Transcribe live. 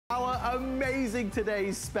Our amazing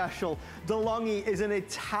today's special. DeLonghi is an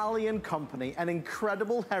Italian company, an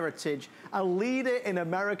incredible heritage, a leader in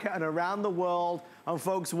America and around the world. And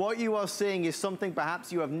folks, what you are seeing is something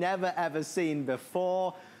perhaps you have never ever seen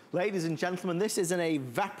before. Ladies and gentlemen, this is an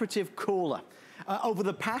evaporative cooler. Over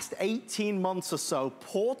the past 18 months or so,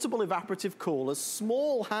 portable evaporative coolers,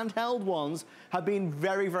 small handheld ones, have been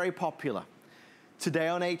very, very popular. Today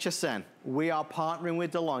on HSN, we are partnering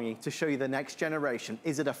with DeLonghi to show you the next generation.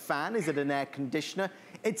 Is it a fan? Is it an air conditioner?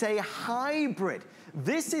 It's a hybrid.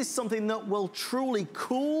 This is something that will truly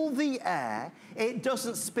cool the air. It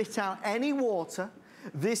doesn't spit out any water.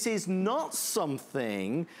 This is not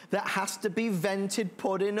something that has to be vented,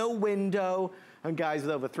 put in a window. And guys, with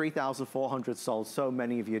over 3,400 sold, so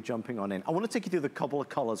many of you are jumping on in. I want to take you through the couple of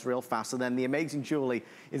colors real fast, and then the amazing Julie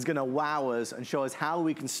is going to wow us and show us how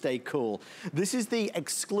we can stay cool. This is the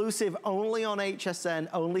exclusive, only on HSN,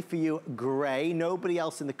 only for you, gray. Nobody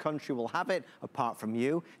else in the country will have it apart from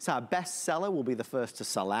you. It's our best seller, will be the first to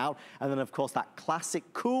sell out. And then, of course, that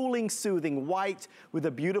classic cooling, soothing white with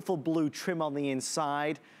a beautiful blue trim on the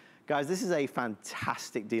inside. Guys, this is a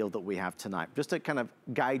fantastic deal that we have tonight. Just to kind of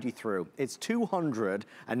guide you through, it's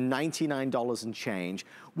 $299 and change.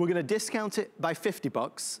 We're gonna discount it by 50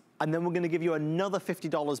 bucks, and then we're gonna give you another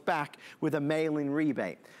 $50 back with a mail-in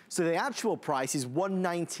rebate. So the actual price is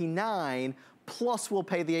 $199, plus we'll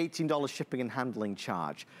pay the $18 shipping and handling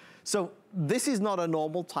charge. So this is not a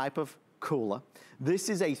normal type of cooler. This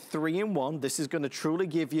is a 3-in-1. This is gonna truly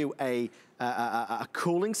give you a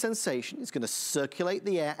cooling sensation. It's gonna circulate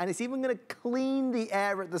the air, and it's even gonna clean the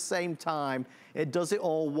air at the same time. It does it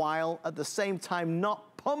all while at the same time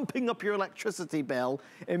not pumping up your electricity bill.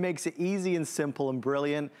 It makes it easy and simple and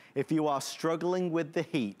brilliant. If you are struggling with the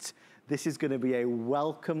heat, this is gonna be a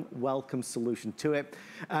welcome, welcome solution to it.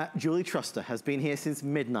 Julie Truster has been here since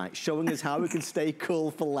midnight, showing us how we can stay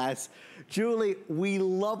cool for less. Julie, we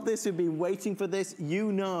love this. We've been waiting for this.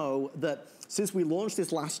 You know that since we launched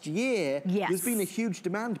this last year, there's been a huge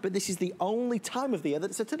demand, but this is the only time of the year that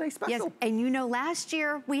it's a Today Special. Yes, and you know, last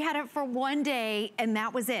year we had it for one day and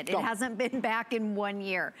that was it. It hasn't been back in 1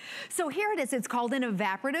 year. So here it is. It's called an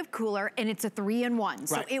evaporative cooler, and it's a 3-in-1.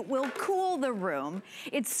 So it will cool the room.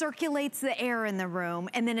 It circulates the air in the room,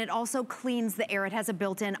 and then it also cleans the air. It has a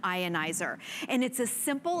built-in ionizer. And it's a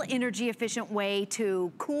simple, energy efficient way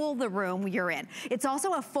to cool the room you're in. It's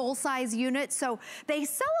also a full-size unit, so they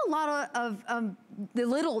sell a lot of the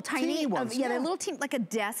little tiny ones, the little teeny, like a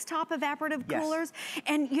desktop evaporative coolers,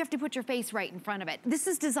 and you have to put your face right in front of it. This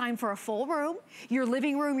is designed for a full room, your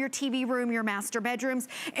living room, your TV room, your master bedrooms,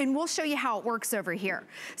 and we'll show you how it works over here.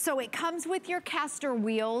 So it comes with your caster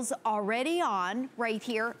wheels already on right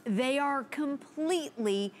here. They are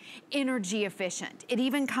completely energy efficient. It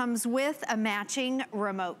even comes with a matching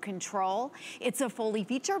remote control. It's a fully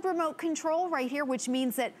featured remote control right here, which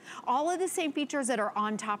means that all of the same features that are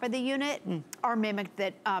on top of the unit are mimicked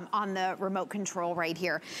that on the remote control right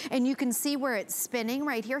here. And you can see where it's spinning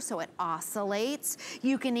right here, so it oscillates.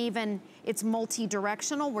 You can even, it's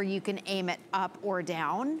multi-directional where you can aim it up or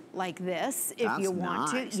down like this if you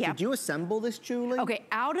want to. Yeah. Did you assemble this, Julie? Okay,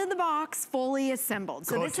 out of the box, fully assembled.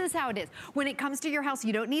 So this is how it is. When it comes to your house,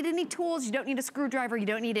 you don't need any tools, you don't need a screwdriver, you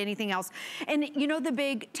don't need anything else. And you know the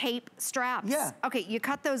big tape straps? Yeah. Okay, you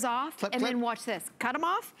cut those off, and then watch this. Cut them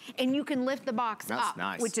off, and you can lift the box up,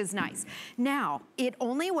 which is nice. Now, it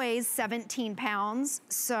only weighs 17 pounds,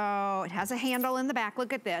 so it has a handle in the back.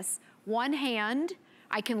 Look at this. One hand,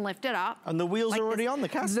 I can lift it up. And the wheels are already on the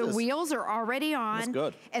casters. The wheels are already on. That's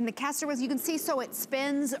good. And the caster wheels, you can see, so it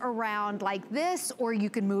spins around like this, or you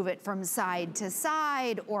can move it from side to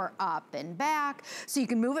side or up and back. So you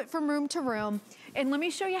can move it from room to room. And let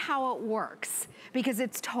me show you how it works, because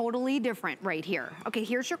it's totally different right here. Okay,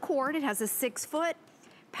 here's your cord. It has a 6-foot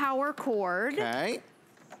power cord. Okay.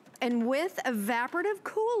 And with evaporative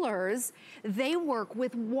coolers, they work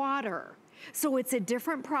with water. So it's a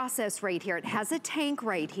different process right here. It has a tank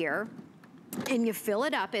right here, and you fill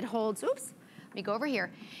it up. It holds, oops, let me go over here.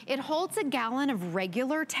 It holds a gallon of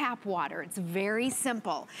regular tap water. It's very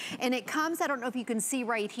simple. And it comes, I don't know if you can see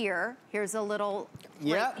right here. Here's a little,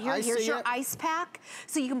 right here. Here's your ice pack.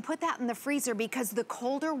 So you can put that in the freezer, because the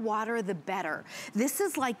colder water, the better. This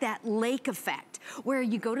is like that lake effect, where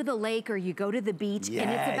you go to the lake or you go to the beach and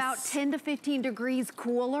it's about 10 to 15 degrees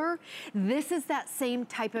cooler. This is that same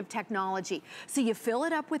type of technology. So you fill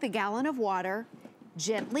it up with a gallon of water,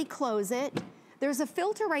 gently close it. There's a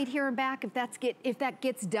filter right here in back. If that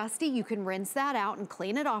gets dusty, you can rinse that out and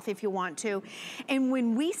clean it off if you want to. And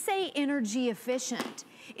when we say energy efficient,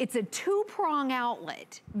 it's a 2-prong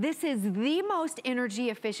outlet. This is the most energy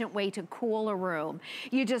efficient way to cool a room.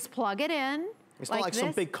 You just plug it in. It's not like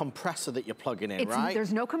some big compressor that you're plugging in, right?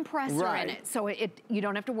 There's no compressor in it, so you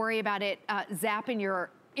don't have to worry about it zapping your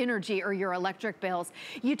energy or your electric bills.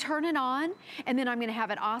 You turn it on, and then I'm gonna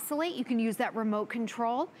have it oscillate. You can use that remote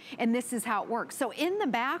control, and this is how it works. So in the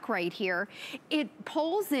back right here, it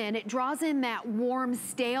pulls in, it draws in that warm,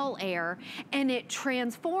 stale air, and it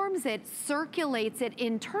transforms it, circulates it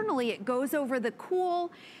internally. It goes over the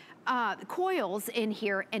cool coils in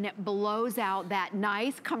here, and it blows out that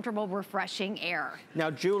nice, comfortable, refreshing air.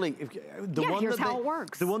 Now, Julie, here's how it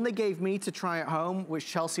works. The one they gave me to try at home, which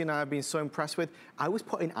Chelsea and I have been so impressed with, I was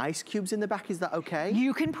putting ice cubes in the back. Is that okay?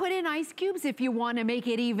 You can put in ice cubes if you want to make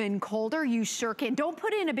it even colder. You sure can. Don't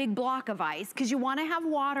put in a big block of ice because you want to have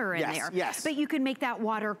water in there. Yes. But you can make that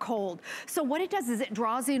water cold. So what it does is it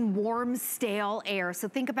draws in warm, stale air. So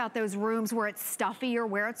think about those rooms where it's stuffy or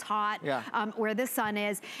where it's hot, where the sun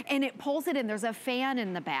is. And it pulls it in. There's a fan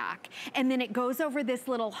in the back. And then it goes over this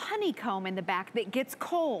little honeycomb in the back that gets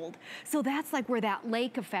cold. So that's like where that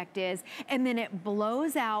lake effect is. And then it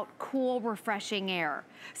blows out cool, refreshing air.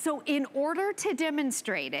 So in order to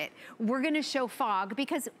demonstrate it, we're gonna show fog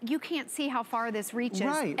because you can't see how far this reaches.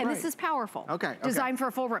 And this is powerful. Designed for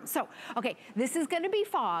a full room. So, okay, this is gonna be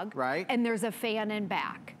fog. And there's a fan in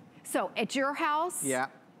back. So at your house,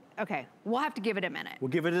 okay, we'll have to give it a minute. We'll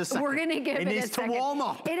give it a second. We're gonna give it a second. It needs to warm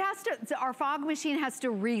up. It has to, so our fog machine has to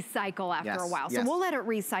recycle after a while. So we'll let it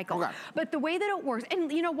recycle. But the way that it works,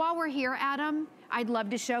 and you know, while we're here, Adam, I'd love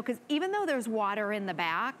to show, because even though there's water in the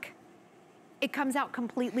back, it comes out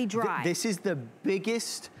completely dry. This is the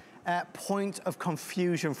biggest point of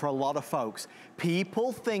confusion for a lot of folks.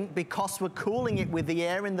 People think because we're cooling it with the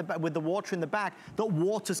air in the with the water in the back, that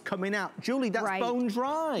water's coming out. Julie, that's bone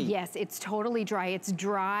dry. Yes, it's totally dry. It's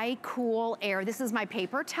dry, cool air. This is my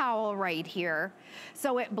paper towel right here.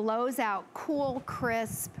 So it blows out cool,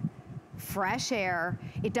 crisp, fresh air.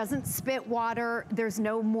 It doesn't spit water. There's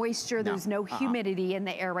no moisture. There's no humidity in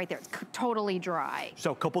the air right there. It's totally dry.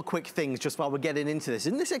 So a couple quick things just while we're getting into this.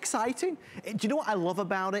 Isn't this exciting? Do you know what I love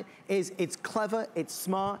about it? Is it's clever, it's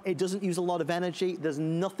smart, it doesn't use a lot of energy, there's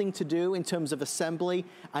nothing to do in terms of assembly,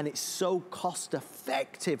 and it's so cost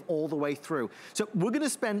effective all the way through. So we're gonna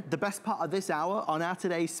spend the best part of this hour on our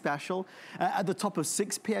today's special. At the top of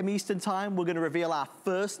 6 p.m. Eastern time, we're gonna reveal our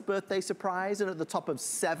first birthday surprise, and at the top of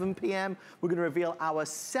 7 p.m., we're gonna reveal our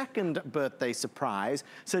second birthday surprise.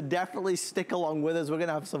 So definitely stick along with us. We're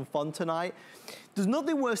gonna have some fun tonight. There's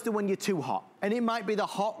nothing worse than when you're too hot. And it might be the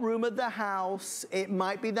hot room of the house. It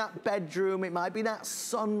might be that bedroom. It might be that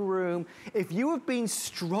sunroom. If you have been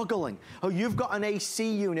struggling, or you've got an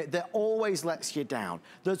AC unit that always lets you down,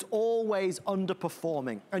 that's always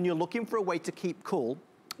underperforming, and you're looking for a way to keep cool,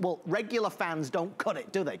 well, regular fans don't cut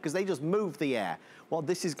it, do they? Because they just move the air. What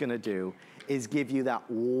this is gonna do is give you that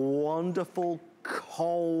wonderful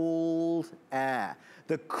cold air,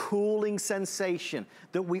 the cooling sensation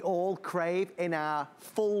that we all crave in our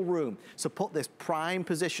full room. So put this prime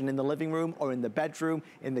position in the living room or in the bedroom,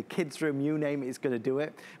 in the kids' room, you name it, it's gonna do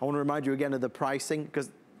it. I wanna remind you again of the pricing, because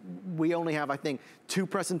we only have, I think, 2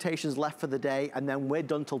 presentations left for the day, and then we're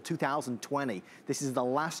done till 2020. This is the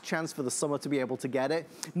last chance for the summer to be able to get it.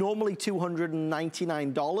 Normally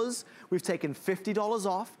 $299. We've taken $50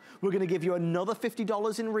 off. We're gonna give you another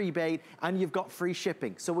 $50 in rebate, and you've got free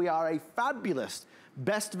shipping. So we are a fabulous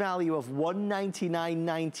best value of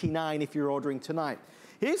 $199.99 if you're ordering tonight.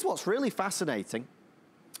 Here's what's really fascinating.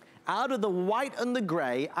 Out of the white and the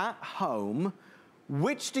gray at home,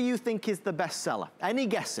 which do you think is the best seller? Any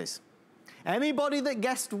guesses? Anybody that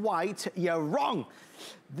guessed white, you're wrong.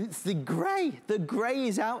 It's the gray. The gray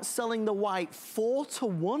is outselling the white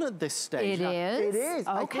 4-to-1 at this stage. It is? It is.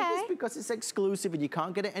 Okay. I think it's because it's exclusive and you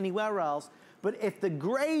can't get it anywhere else. But if the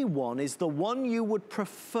gray one is the one you would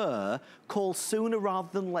prefer, call sooner rather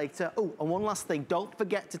than later. Oh, and one last thing, don't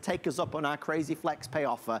forget to take us up on our crazy flex pay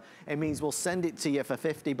offer. It means we'll send it to you for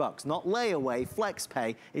 50 bucks. Not layaway, flex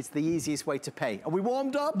pay. It's the easiest way to pay. Are we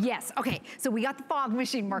warmed up? Yes, okay, so we got the fog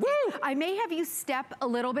machine working. Woo! I may have you step a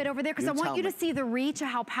little bit over there because I want you to see the reach of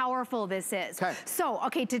how powerful this is. Okay. So,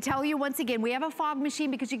 okay, to tell you once again, we have a fog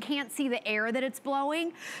machine because you can't see the air that it's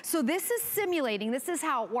blowing. So this is simulating, this is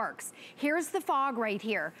how it works. Here's the fog right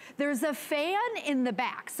here. There's a fan in the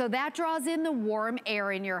back, so that draws in the warm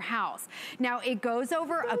air in your house. Now it goes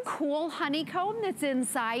over a cool honeycomb that's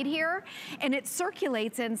inside here, and it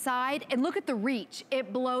circulates inside, and look at the reach.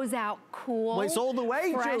 It blows out cool, well, it's all the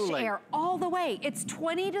way, fresh Julie. Air, all the way. It's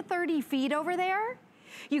 20 to 30 feet over there.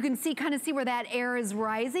 You can see, kind of see where that air is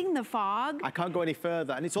rising, the fog. I can't go any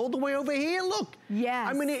further, and it's all the way over here, look. Yes,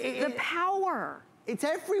 I mean, the power. It's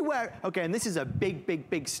everywhere. Okay, and this is a big, big,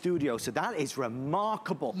 big studio, so that is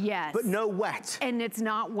remarkable. Yes. But no wet. And it's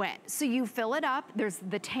not wet. So you fill it up. There's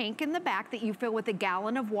the tank in the back that you fill with a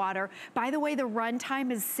gallon of water. By the way, the run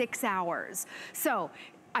time is 6 hours. So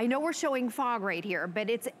I know we're showing fog right here, but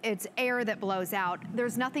it's air that blows out.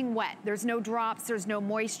 There's nothing wet. There's no drops, there's no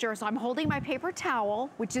moisture. So I'm holding my paper towel,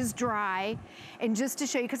 which is dry, and just to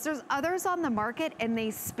show you, because there's others on the market and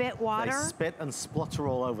they spit water. They spit and splutter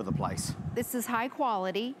all over the place. This is high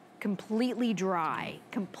quality, completely dry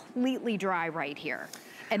right here.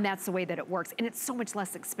 And that's the way that it works. And it's so much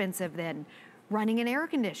less expensive than running an air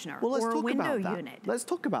conditioner or a window unit. Let's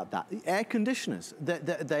talk about that. Air conditioners,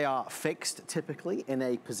 they are fixed typically in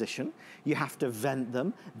a position. You have to vent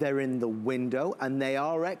them. They're in the window and they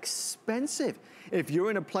are expensive. If you're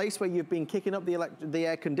in a place where you've been kicking up the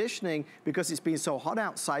air conditioning because it's been so hot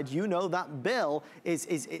outside, you know that bill is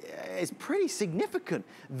pretty significant.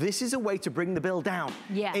 This is a way to bring the bill down.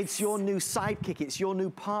 Yes. It's your new sidekick, it's your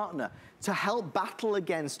new partner to help battle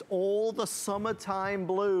against all the summertime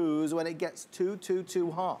blues when it gets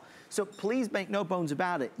too hot. So please make no bones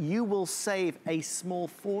about it. You will save a small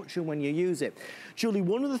fortune when you use it. Julie,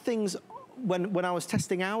 one of the things when I was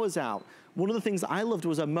testing ours out, one of the things that I loved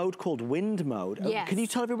was a mode called wind mode. Yes. Can you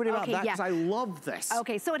tell everybody about that? Yeah. Because I love this.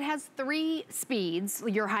 Okay, so it has 3 speeds,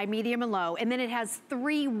 your high, medium, and low, and then it has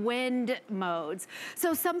 3 wind modes.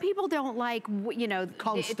 So some people don't like, you know,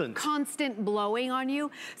 constant blowing on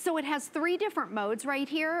you. So it has 3 different modes right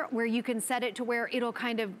here where you can set it to where it'll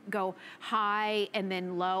kind of go high and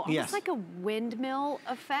then low, almost like a windmill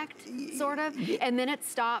effect, sort of. Yeah. And then it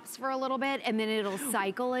stops for a little bit and then it'll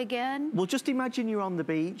cycle again. Well, just imagine you're on the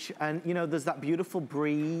beach and, you know, there's that beautiful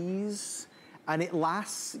breeze and it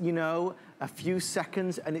lasts, you know, a few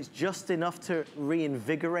seconds and it's just enough to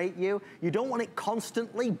reinvigorate you. You don't want it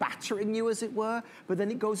constantly battering you, as it were, but then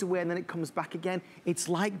it goes away and then it comes back again. It's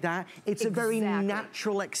like that. It's a very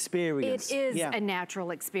natural experience. It is a natural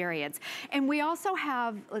experience. And we also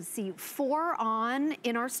have, let's see, 4 on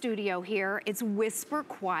in our studio here. It's whisper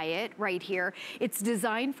quiet right here. It's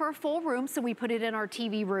designed for a full room, so we put it in our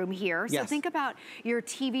TV room here. So think about your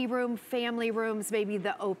TV room, family rooms, maybe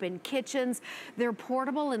the open kitchens. They're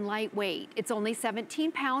portable and lightweight. It's only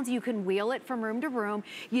 17 pounds. You can wheel it from room to room.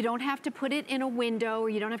 You don't have to put it in a window or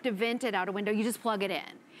you don't have to vent it out a window. You just plug it in.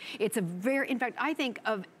 It's a in fact, I think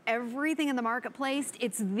of everything in the marketplace,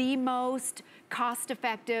 it's the most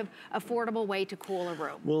cost-effective, affordable way to cool a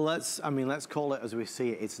room. Well, let's call it as we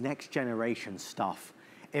see it. It's next generation stuff.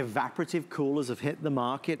 Evaporative coolers have hit the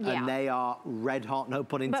market and they are red hot, no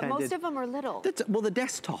pun intended. But most of them are little. Well, the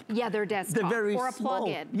desktop. Yeah, they're desktop. They're very or a small.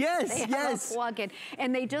 plug-in. Yes, they have a plug-in.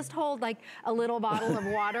 And they just hold like a little bottle of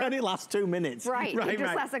water. And it lasts 2 minutes. Right, it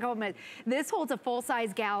just lasts a couple minutes. This holds a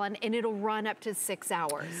full-size gallon and it'll run up to 6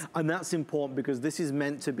 hours. And that's important because this is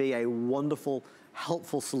meant to be a wonderful,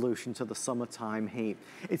 helpful solution to the summertime heat.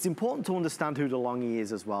 It's important to understand who DeLonghi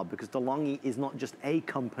is as well, because DeLonghi is not just a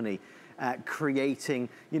company creating,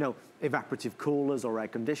 you know, evaporative coolers or air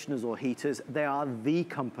conditioners or heaters. They are the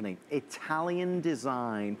company, Italian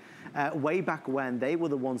design. Way back when, they were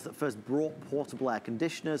the ones that first brought portable air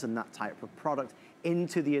conditioners and that type of product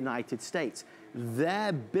into the United States.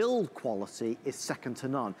 Their build quality is second to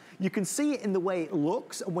none. You can see it in the way it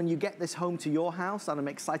looks when you get this home to your house, and I'm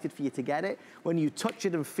excited for you to get it. When you touch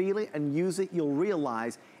it and feel it and use it, you'll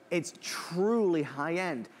realize it's truly high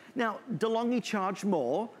end. Now, DeLonghi charge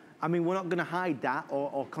more. I mean, we're not gonna hide that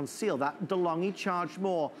or conceal that. DeLonghi charge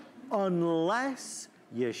more unless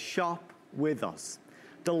you shop with us.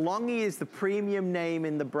 DeLonghi is the premium name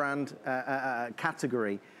in the brand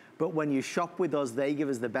category, but when you shop with us, they give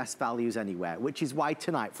us the best values anywhere, which is why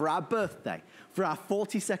tonight, for our birthday, for our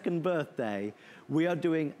 42nd birthday, we are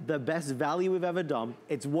doing the best value we've ever done.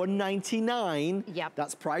 It's $199. Yep.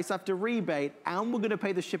 That's price after rebate, and we're gonna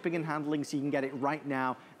pay the shipping and handling so you can get it right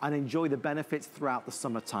now and enjoy the benefits throughout the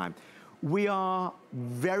summertime. We are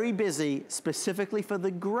very busy specifically for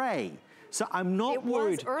the gray. So I'm not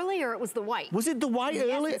worried. It was earlier, it was the white. Was it the white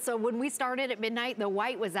earlier? So when we started at midnight, the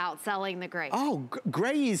white was out selling the gray. Oh,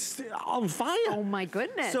 gray is on fire. Oh my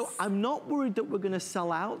goodness. So I'm not worried that we're gonna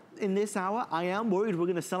sell out in this hour. I am worried we're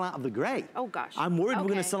gonna sell out of the gray. Oh gosh. I'm worried we're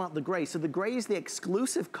gonna sell out the gray. So the gray is the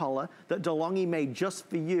exclusive color that DeLonghi made just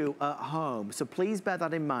for you at home. So please bear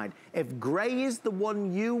that in mind. If gray is the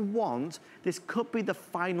one you want, this could be the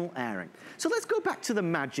final airing. So let's go back to the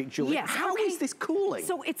magic, Julie. Yes, How is this cooling?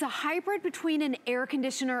 So it's a hybrid hybrid between an air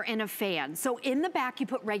conditioner and a fan. So in the back, you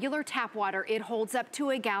put regular tap water. It holds up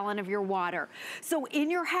to a gallon of your water. So in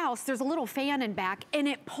your house, there's a little fan in back, and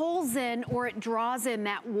it pulls in or it draws in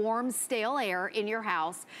that warm, stale air in your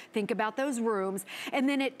house. Think about those rooms. And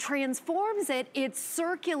then it transforms it, it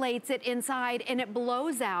circulates it inside, and it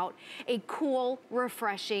blows out a cool,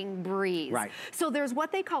 refreshing breeze. Right. So there's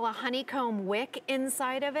what they call a honeycomb wick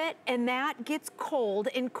inside of it, and that gets cold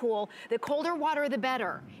and cool. The colder water, the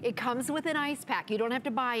better. It comes with an ice pack. You don't have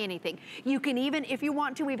to buy anything. You can even, if you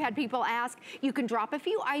want to, we've had people ask, you can drop a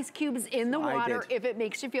few ice cubes in the water if it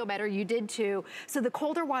makes you feel better. You did too. So the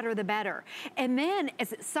colder water, the better. And then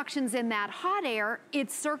as it suctions in that hot air,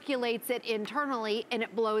 it circulates it internally and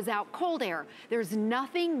it blows out cold air. There's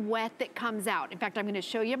nothing wet that comes out. In fact, I'm going to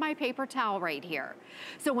show you my paper towel right here.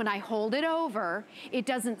 So when I hold it over, it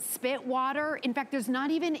doesn't spit water. In fact, there's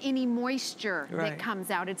not even any moisture that comes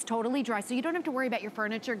out. It's totally dry. So you don't have to worry about your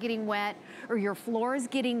furniture getting wet or your floors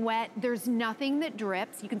getting wet. There's nothing that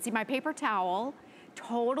drips. You can see my paper towel,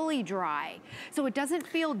 totally dry. So it doesn't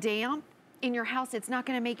feel damp in your house. It's not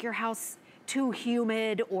going to make your house too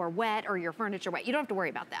humid or wet or your furniture wet. You don't have to worry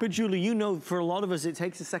about that. But Julie, you know, for a lot of us, it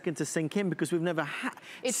takes a second to sink in because we've never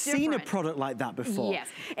seen a product like that before. Yes,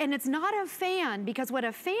 and it's not a fan, because what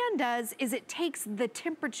a fan does is it takes the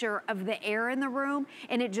temperature of the air in the room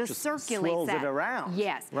and it just circulates swirls it around.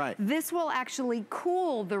 Yes. Right. This will actually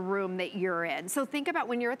cool the room that you're in. So think about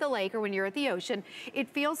when you're at the lake or when you're at the ocean, it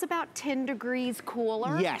feels about 10 degrees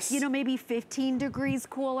cooler. Yes. You know, maybe 15 degrees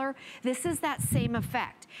cooler. This is that same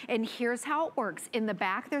effect. And here's how it works. In the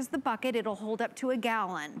back, there's the bucket. It'll hold up to a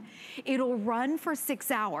gallon. It'll run for 6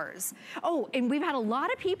 hours. Oh, and we've had a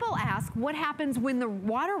lot of people ask what happens when the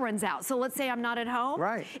water runs out. So let's say I'm not at home.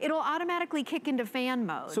 Right. It'll automatically kick into fan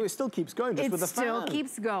mode. So it still keeps going just with a fan. It still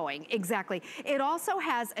keeps going, exactly. It also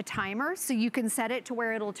has a timer, so you can set it to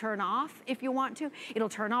where it'll turn off if you want to. It'll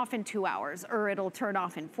turn off in 2 hours, or it'll turn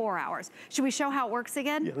off in 4 hours. Should we show how it works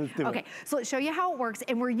again? Yeah, let's do it. Okay, so let's show you how it works,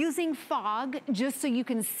 and we're using fog just so you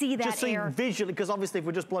can see that just so air. Visually, because obviously if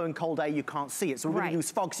we're just blowing cold air, you can't see it. So we're going to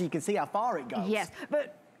use fog so you can see how far it goes. Yes,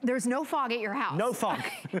 but there's no fog at your house. No fog.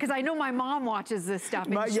 Because I know my mom watches this stuff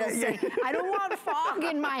and she'll say, I don't want fog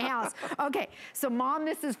in my house. Okay, so Mom,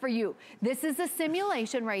 this is for you. This is a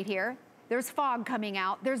simulation right here. There's fog coming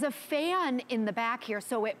out. There's a fan in the back here,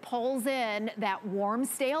 so it pulls in that warm,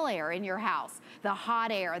 stale air in your house, the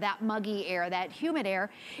hot air, that muggy air, that humid air.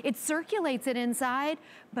 It circulates it inside,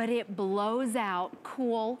 but it blows out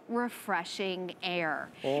cool, refreshing air.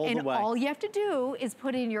 All the way. All you have to do is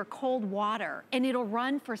put in your cold water, and it'll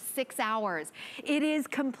run for 6 hours. It is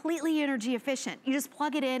completely energy efficient. You just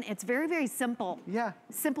plug it in. It's very, very simple. Yeah.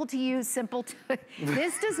 Simple to use, simple to...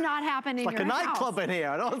 This does not happen in your house. It's like a nightclub in here.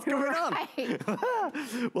 I know what's going on.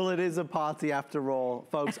 Well, it is a party after all.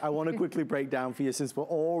 Folks, I want to quickly break down for you, since we're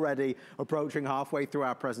already approaching halfway through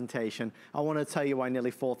our presentation. I want to tell you why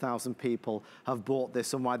nearly 4,000 people have bought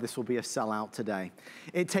this and why this will be a sellout today.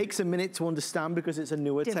 It takes a minute to understand because it's a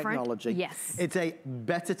newer technology. Yes. It's a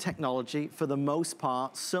better technology for the most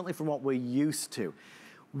part, certainly from what we're used to.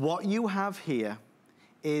 What you have here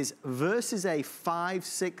is versus a $500,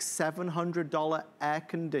 $600, $700 air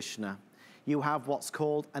conditioner, you have what's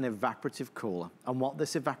called an evaporative cooler. And what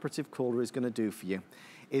this evaporative cooler is going to do for you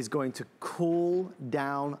is going to cool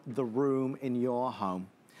down the room in your home.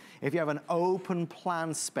 If you have an open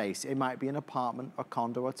plan space, it might be an apartment, a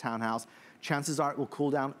condo, a townhouse, chances are it will cool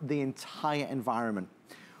down the entire environment.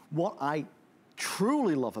 What I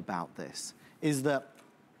truly love about this is that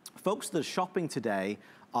folks that are shopping today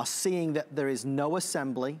are seeing that there is no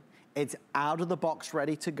assembly, it's out of the box,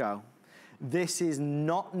 ready to go. This is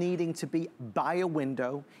not needing to be by a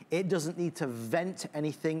window. It doesn't need to vent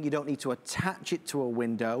anything. You don't need to attach it to a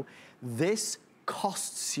window. This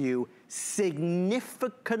costs you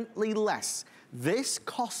significantly less. This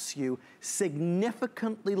costs you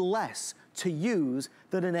significantly less to use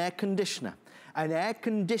than an air conditioner. An air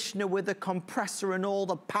conditioner with a compressor and all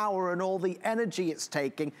the power and all the energy it's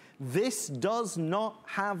taking, this does not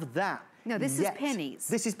have that. No, this is pennies.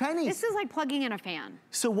 This is pennies. This is like plugging in a fan.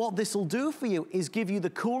 So what this will do for you is give you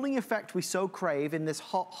the cooling effect we so crave in this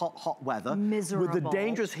hot, hot, hot weather. Miserable. With the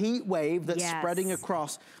dangerous heat wave that's spreading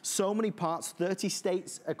across so many parts, 30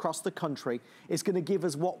 states across the country. It's going to give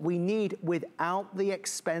us what we need without the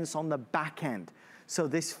expense on the back end. So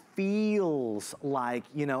this feels like,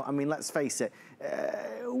 you know, I mean, let's face it,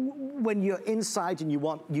 when you're inside and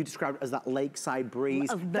you describe it as that lakeside breeze,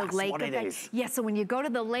 that's what it is. Yeah, so when you go to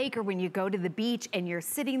the lake or when you go to the beach and you're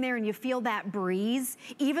sitting there and you feel that breeze,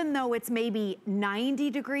 even though it's maybe 90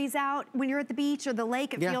 degrees out when you're at the beach or the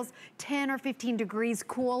lake, it feels 10 or 15 degrees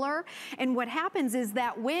cooler. And what happens is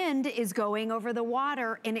that wind is going over the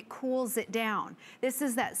water and it cools it down. This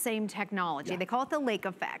is that same technology. They call it the lake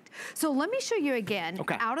effect. So let me show you again,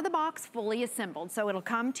 out of the box, fully assembled. So it'll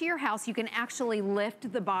come to your house. You can actually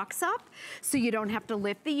lift the box up so you don't have to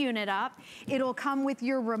lift the unit up. It'll come with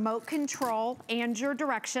your remote control and your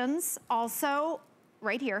directions. Also,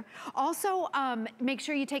 right here. Also, make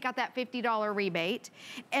sure you take out that $50 rebate.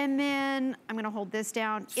 And then, I'm gonna hold this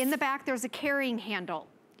down. In the back, there's a carrying handle.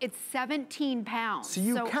 It's 17 pounds. So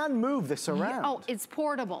you can move this around. Oh, it's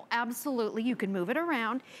portable, absolutely. You can move it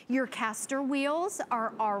around. Your caster wheels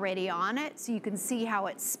are already on it, so you can see how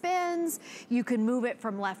it spins. You can move it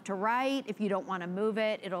from left to right. If you don't wanna move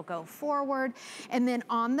it, it'll go forward. And then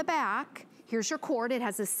on the back, here's your cord. It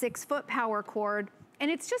has a 6-foot power cord. And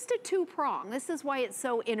it's just a 2-prong. This is why it's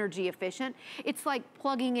so energy efficient. It's like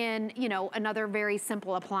plugging in, you know, another very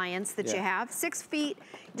simple appliance that you have. 6 feet,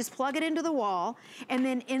 just plug it into the wall. And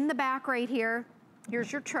then in the back right here,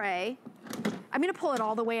 here's your tray. I'm gonna pull it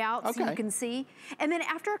all the way out so you can see. And then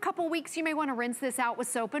after a couple weeks, you may wanna rinse this out with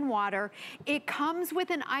soap and water. It comes with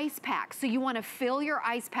an ice pack. So you wanna fill your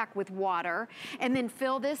ice pack with water and then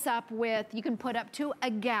fill this up with, you can put up to a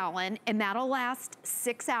gallon and that'll last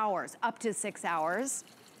 6 hours, up to 6 hours.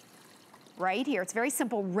 Right here, it's very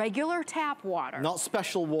simple, regular tap water. Not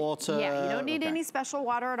special water. Yeah, you don't need any special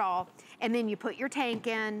water at all. And then you put your tank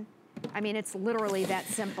in. I mean, it's literally that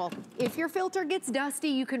simple. If your filter gets dusty,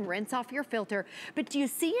 you can rinse off your filter. But do you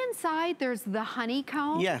see inside there's the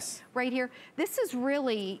honeycomb? Yes. Right here. This is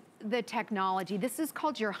really the technology. This is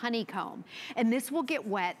called your honeycomb. And this will get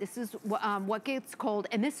wet. This is what gets cold.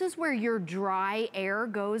 And this is where your dry air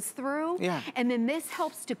goes through. Yeah. And then this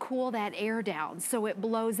helps to cool that air down so it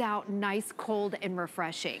blows out nice, cold, and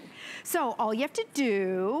refreshing. So all you have to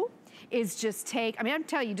do is just take, I mean, I'm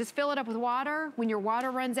telling you, just fill it up with water. When your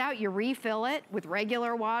water runs out, you refill it with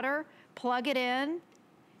regular water, plug it in,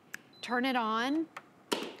 turn it on,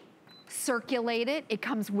 circulate it. It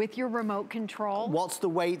comes with your remote control. What's the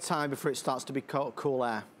wait time before it starts to be cool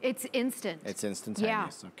air? It's instant. It's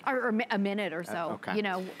instantaneous. Yeah, or a minute or so, you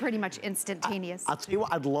know, pretty much instantaneous. I'll tell you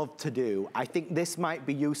what I'd love to do. I think this might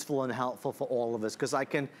be useful and helpful for all of us because I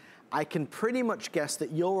can pretty much guess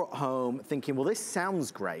that you're at home thinking, well, this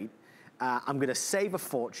sounds great. I'm gonna save a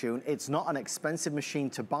fortune. It's not an expensive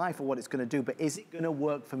machine to buy for what it's gonna do, but is it gonna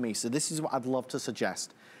work for me? So this is what I'd love to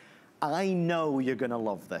suggest. I know you're gonna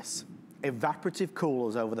love this. Evaporative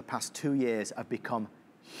coolers over the past 2 years have become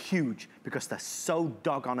huge because they're so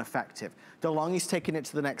doggone effective. DeLonghi's taking it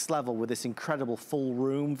to the next level with this incredible full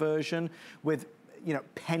room version with, you know,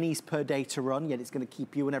 pennies per day to run, yet it's gonna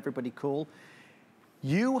keep you and everybody cool.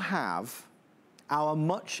 You have our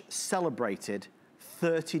much celebrated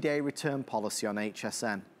 30-day return policy on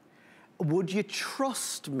HSN. Would you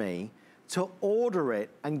trust me to order it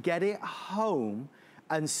and get it home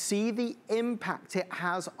and see the impact it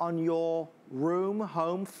has on your room,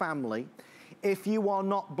 home, family? If you are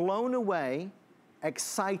not blown away,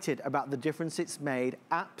 excited about the difference it's made,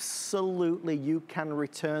 absolutely you can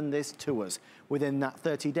return this to us within that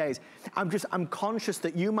 30 days. I'm conscious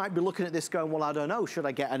that you might be looking at this going, well, I don't know, should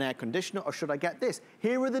I get an air conditioner or should I get this?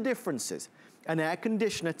 Here are the differences. An air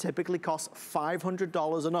conditioner typically costs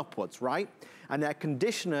 $500 and upwards, right? An air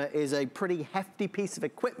conditioner is a pretty hefty piece of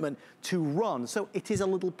equipment to run, so it is a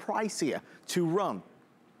little pricier to run.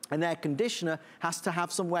 An air conditioner has to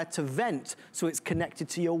have somewhere to vent, so it's connected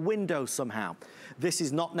to your window somehow. This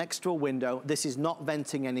is not next to a window. This is not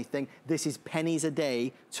venting anything. This is pennies a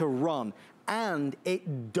day to run, and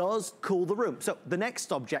it does cool the room. So the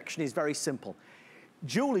next objection is very simple.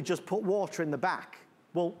 Julie just put water in the back.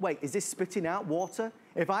 Well, wait, is this spitting out water?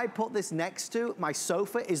 If I put this next to my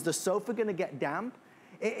sofa, is the sofa gonna get damp?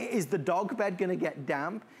 Is the dog bed gonna get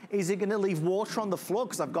damp? Is it gonna leave water on the floor?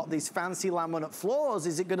 Because I've got these fancy laminate floors.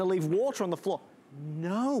 Is it gonna leave water on the floor?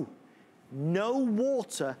 No. No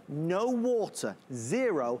water,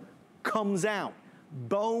 zero comes out.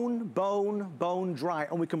 Bone, bone, bone dry,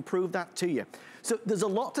 and we can prove that to you. So there's a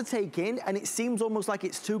lot to take in, and it seems almost like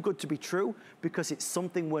it's too good to be true because it's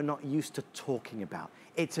something we're not used to talking about.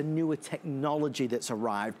 It's a newer technology that's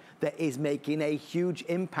arrived that is making a huge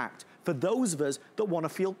impact for those of us that want to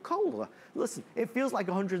feel colder. Listen, it feels like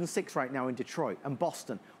 106 right now in Detroit and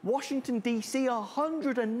Boston. Washington, D.C.,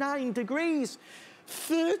 109 degrees.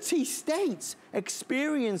 30 states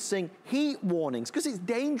experiencing heat warnings because it's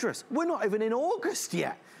dangerous. We're not even in August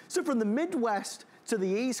yet. So from the Midwest to the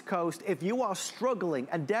East Coast, if you are struggling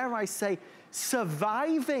and dare I say,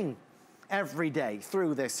 surviving every day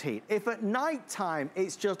through this heat, if at nighttime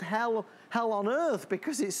it's just hell on earth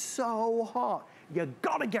because it's so hot, you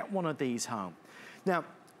gotta get one of these home. Now,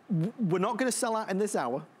 we're not gonna sell out in this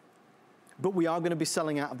hour, but we are gonna be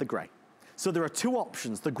selling out of the gray. So there are two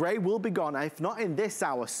options. The gray will be gone, if not in this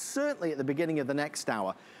hour, certainly at the beginning of the next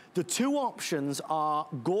hour. The two options are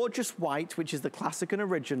gorgeous white, which is the classic and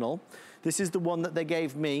original. This is the one that they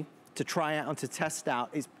gave me to try out and to test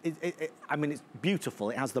out. I mean, it's beautiful.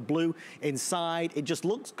 It has the blue inside. It just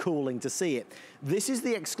looks cooling to see it. This is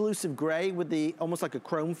the exclusive gray with the almost like a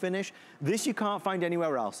chrome finish. This you can't find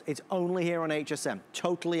anywhere else. It's only here on HSN,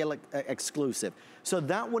 totally exclusive. So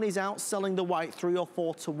that one is outselling the white 3 or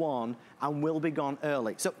 4 to 1 and will be gone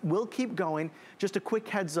early. So we'll keep going. Just a quick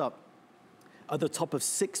heads up. At the top of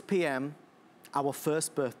 6 p.m., our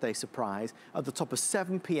first birthday surprise. At the top of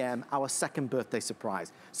 7 p.m., our second birthday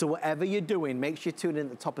surprise. So whatever you're doing, make sure you tune in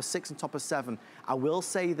at the top of 6 and top of 7. I will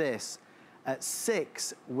say this, at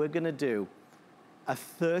 6, we're gonna do a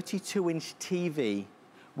 32-inch TV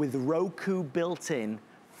with Roku built in,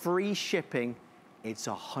 free shipping. It's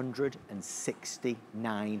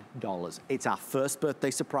 $169. It's our first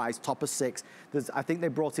birthday surprise, top of 6. I think they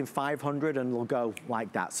brought in 500 and it'll go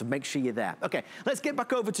like that, so make sure you're there. Okay, let's get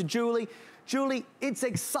back over to Julie. Julie, it's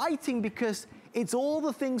exciting because it's all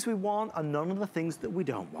the things we want and none of the things that we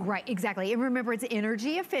don't want. Right, exactly. And remember, it's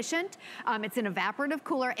energy efficient. It's an evaporative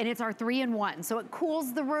cooler, and it's our 3-in-1. So it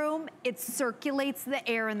cools the room, it circulates the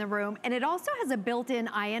air in the room, and it also has a built-in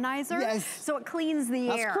ionizer. Yes. So it cleans the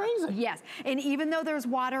air. That's crazy. Yes. And even though there's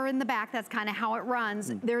water in the back, that's kind of how it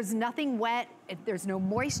runs. There's nothing wet. There's no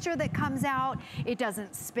moisture that comes out. It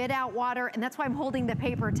doesn't spit out water. And that's why I'm holding the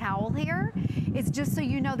paper towel here. It's just so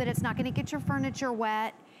you know that it's not going to get your furniture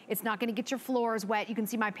wet. It's not gonna get your floors wet. You can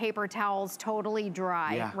see my paper towels totally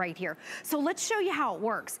dry right here. So let's show you how it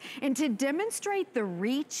works. And to demonstrate the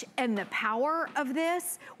reach and the power of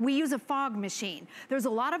this, we use a fog machine. There's a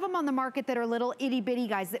lot of them on the market that are little itty bitty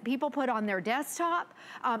guys that people put on their desktop.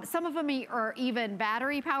 Some of them are even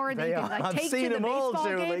battery powered. That you can like take to the baseball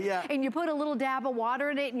game, and you put a little dab of water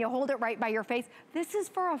in it and you hold it right by your face. This is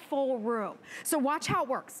for a full room. So watch how it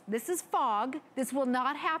works. This is fog. This will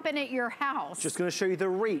not happen at your house. Just gonna show you the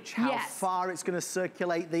reach. How far it's gonna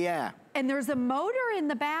circulate the air. And there's a motor in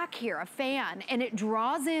the back here, a fan, and it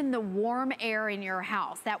draws in the warm air in your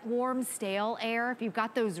house, that warm, stale air, if you've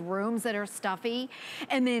got those rooms that are stuffy.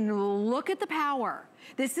 And then look at the power.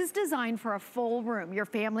 This is designed for a full room, your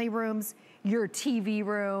family rooms, your TV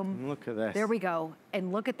room. Look at this. There we go.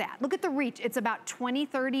 And look at that. Look at the reach. It's about 20,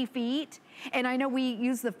 30 feet. And I know we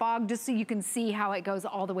use the fog just so you can see how it goes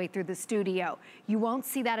all the way through the studio. You won't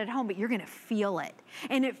see that at home, but you're gonna feel it.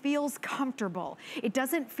 And it feels comfortable. It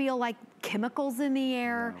doesn't feel like chemicals in the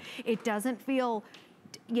air. No. It doesn't feel,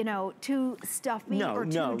 you know, too stuffy or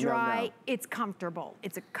too dry. No. It's comfortable.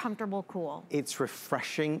 It's a comfortable cool. It's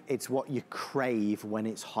refreshing. It's what you crave when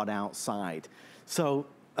it's hot outside. So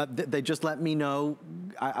they just let me know,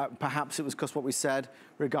 perhaps it was because what we said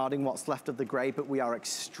regarding what's left of the gray, but we are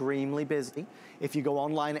extremely busy. If you go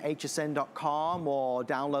online at hsn.com or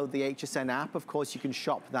download the HSN app, of course you can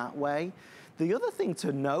shop that way. The other thing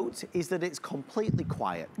to note is that it's completely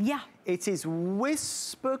quiet. Yeah. It is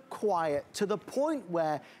whisper quiet to the point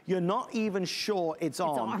where you're not even sure it's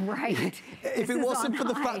on. It's on, right. If it wasn't for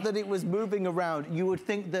the fact that it was moving around, you would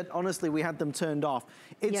think that, honestly, we had them turned off.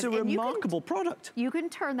 It's a remarkable product. You can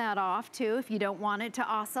turn that off, too, if you don't want it to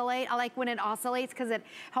oscillate. I like when it oscillates because it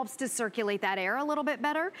helps to circulate that air a little bit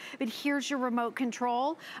better. But here's your remote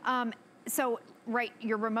control.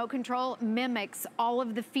 Your remote control mimics all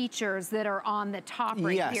of the features that are on the top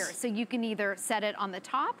here. So you can either set it on the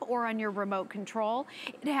top or on your remote control.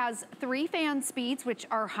 It has 3 fan speeds, which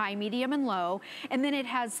are high, medium, and low. And then it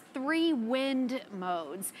has 3 wind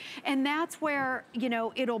modes. And that's where, you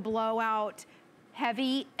know, it'll blow out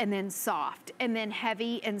heavy and then soft, and then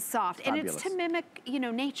heavy and soft. Fabulous. And it's to mimic, you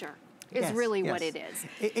know, nature is really what it is.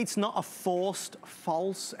 It's not a forced,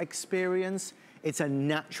 false experience. It's a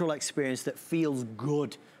natural experience that feels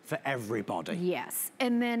good for everybody. Yes,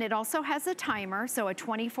 and then it also has a timer, so a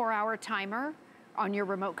 24-hour timer on your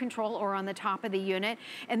remote control or on the top of the unit.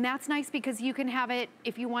 And that's nice because you can have it,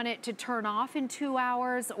 if you want it to turn off in 2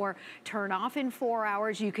 hours or turn off in 4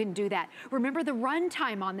 hours, you can do that. Remember the run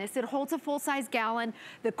time on this, it holds a full-size gallon.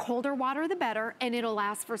 The colder water, the better, and it'll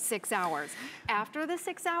last for 6 hours. After the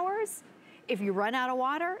 6 hours, if you run out of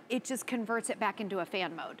water, it just converts it back into a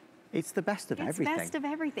fan mode. It's the best of everything. It's best of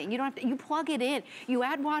everything. You don't have to, you plug it in. You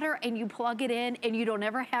add water and you plug it in and you don't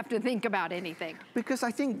ever have to think about anything. Because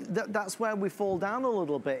I think that's where we fall down a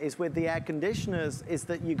little bit, is with the air conditioners, is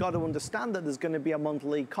that you got to understand that there's going to be a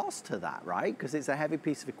monthly cost to that, right? Because it's a heavy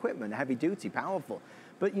piece of equipment, heavy duty, powerful.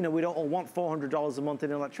 But you know, we don't all want $400 a month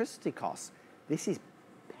in electricity costs. This is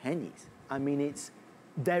pennies. I mean,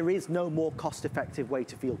 there is no more cost-effective way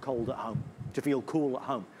to feel cold at home, to feel cool at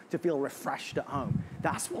home, to feel refreshed at home.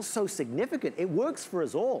 That's what's so significant. It works for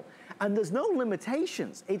us all. And there's no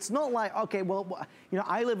limitations. It's not like, okay, well, you know,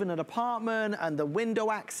 I live in an apartment and the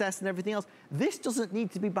window access and everything else. This doesn't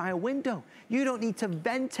need to be by a window. You don't need to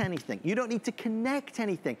vent anything. You don't need to connect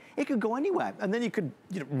anything. It could go anywhere. And then you could,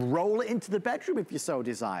 you know, roll it into the bedroom if you so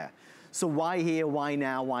desire. So why here, why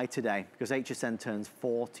now, why today? Because HSN turns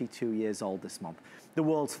 42 years old this month. The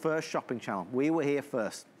world's first shopping channel. We were here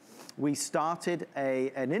first. We started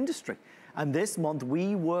an industry. And this month,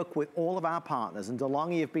 we work with all of our partners. And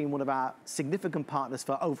DeLonghi have been one of our significant partners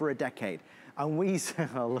for over a decade. And we say,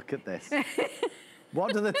 oh, look at this.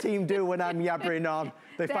 What do the team do when I'm yabbering on?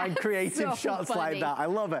 They find creative shots like that. I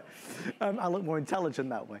love it. I look more intelligent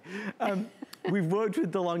that way. We've worked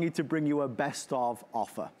with DeLonghi to bring you a best of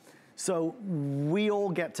offer. So we all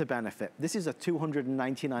get to benefit. This is a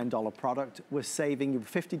 $299 product. We're saving you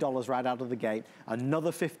 $50 right out of the gate, another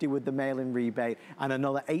 $50 with the mail-in rebate, and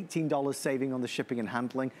another $18 saving on the shipping and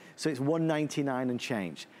handling. So it's $199 and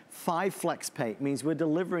change. 5 flex pay means we're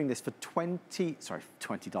delivering this for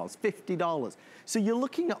 $50. So you're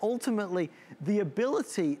looking at ultimately the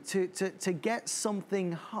ability to get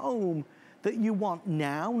something home that you want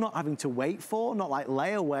now, not having to wait for, not like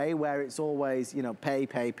layaway where it's always, you know, pay,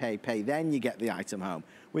 then you get the item home.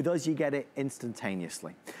 With us, you get it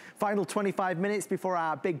instantaneously. Final 25 minutes before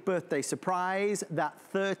our big birthday surprise, that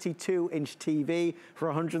 32-inch TV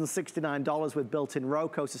for $169 with built-in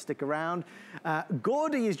Roku, so stick around.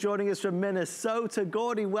 Gordy is joining us from Minnesota.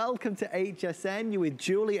 Gordy, welcome to HSN. You're with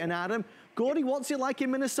Julie and Adam. Gordy, what's it like in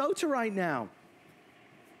Minnesota right now?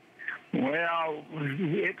 Well,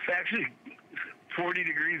 it's actually 40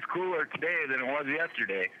 degrees cooler today than it was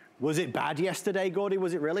yesterday. Was it bad yesterday, Gordy?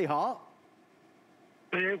 Was it really hot?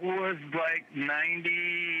 It was like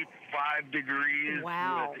 95 degrees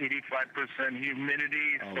wow. with 85%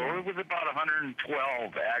 humidity. Oh. So it was about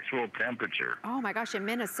 112 actual temperature. Oh my gosh, in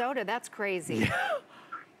Minnesota, that's crazy. Yeah.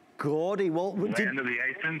 Gordy, well... Land of the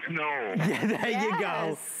ice and snow. Yeah, there you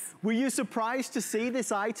go. Were you surprised to see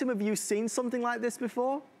this item? Have you seen something like this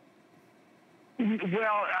before?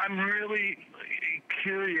 Well, I'm really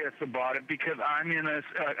curious about it because I'm in a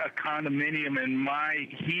condominium and my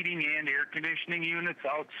heating and air conditioning unit's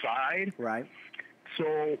outside. Right.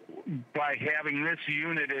 So by having this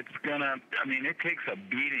unit, it's gonna, I mean, it takes a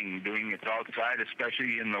beating doing it outside,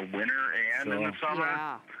 especially in the winter and in the summer.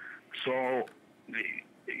 Yeah. So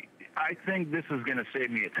I think this is gonna save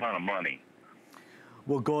me a ton of money.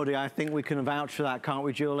 Well, Gordy, I think we can vouch for that, can't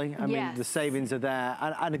we, Julie? I mean, the savings are there.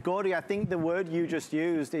 And Gordy, I think the word you just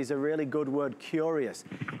used is a really good word, curious.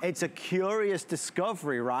 It's a curious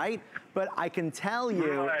discovery, right? But I can tell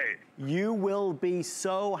you, you will be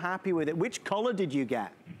so happy with it. Which color did you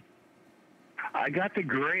get? I got the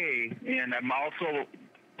gray, and I'm also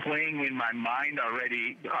playing in my mind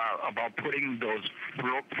already about putting those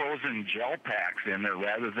frozen gel packs in there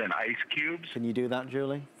rather than ice cubes. Can you do that,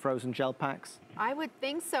 Julie? Frozen gel packs? I would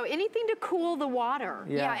think so. Anything to cool the water.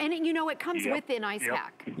 Yeah, and you know, it comes with an ice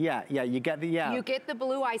pack. Yeah, you get the, You get the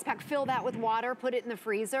blue ice pack, fill that with water, put it in the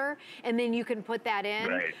freezer, and then you can put that in.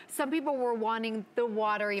 Right. Some people were wanting the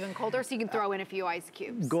water even colder, so you can throw in a few ice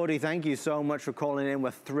cubes. Gordy, thank you so much for calling in.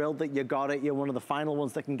 We're thrilled that you got it. You're one of the final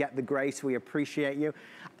ones that can get the grace. We appreciate you.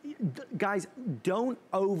 Guys, don't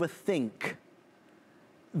overthink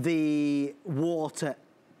the water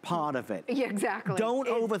part of it. Yeah, exactly. Don't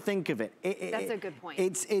overthink of it. That's a good point.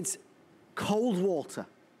 It's cold water.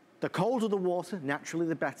 The colder the water, naturally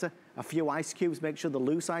the better. A few ice cubes, make sure the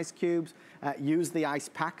loose ice cubes. Use the ice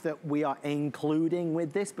pack that we are including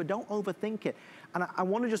with this, but don't overthink it. And I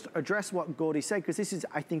want to just address what Gordy said, because this is,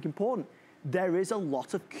 I think, important. There is a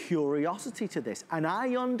lot of curiosity to this, and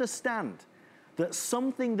I understand that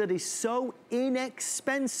something that is so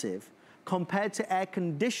inexpensive compared to air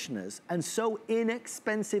conditioners and so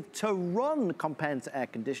inexpensive to run compared to air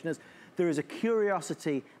conditioners, there is a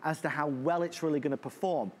curiosity as to how well it's really going to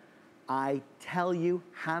perform. I tell you,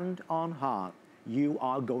 hand on heart, you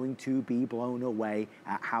are going to be blown away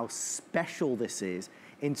at how special this is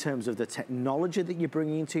in terms of the technology that you're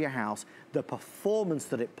bringing into your house, the performance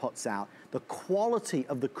that it puts out, the quality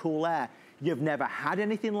of the cool air. You've never had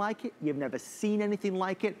anything like it. You've never seen anything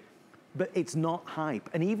like it, but it's not hype.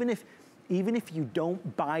 And even if even if you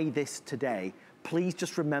don't buy this today, please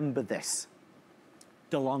just remember this.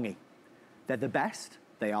 DeLonghi, they're the best,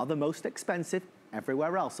 they are the most expensive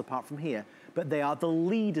everywhere else apart from here, but they are the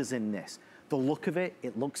leaders in this. The look of it,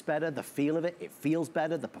 it looks better. The feel of it, it feels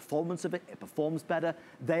better. The performance of it, it performs better.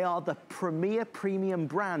 They are the premier premium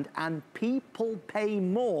brand, and people pay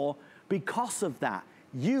more because of that.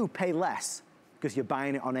 You pay less because you're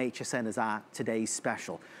buying it on HSN as our today's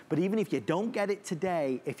special. But even if you don't get it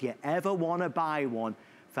today, if you ever want to buy one,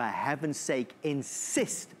 for heaven's sake,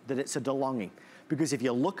 insist that it's a DeLonghi. Because if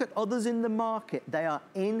you look at others in the market, they are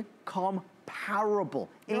incomparable.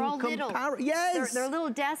 They're all little. Yes! They're little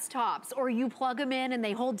desktops, or you plug them in and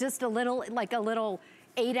they hold just a little, like a little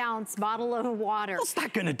 8-ounce bottle of water. What's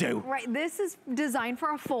that gonna do? Right, this is designed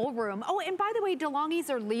for a full room. Oh, and by the way, DeLonghi's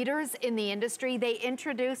are leaders in the industry. They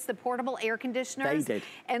introduced the portable air conditioners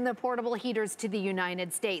and the portable heaters to the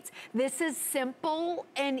United States. This is simple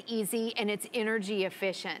and easy, and it's energy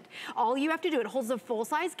efficient. All you have to do, it holds a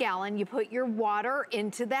full-size gallon. You put your water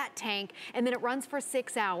into that tank, and then it runs for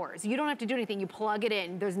 6 hours. You don't have to do anything. You plug it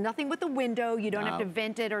in. There's nothing with the window. You don't have to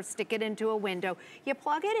vent it or stick it into a window. You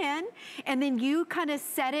plug it in, and then you kind of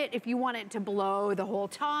set it. If you want it to blow the whole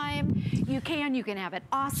time, you can have it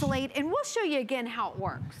oscillate, and we'll show you again how it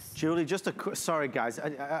works. Julie, just sorry guys,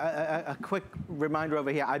 a quick reminder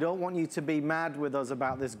over here. I don't want you to be mad with us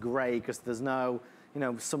about this gray, because there's no, you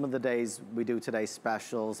know, some of the days we do today's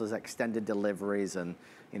specials, there's extended deliveries, and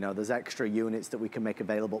you know, there's extra units that we can make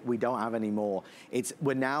available. We don't have any more.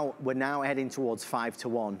 We're now heading towards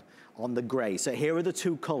 5-to-1 on the gray. So here are the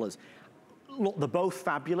two colors. Look, they're both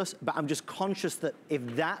fabulous, but I'm just conscious that if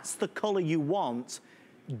that's the color you want,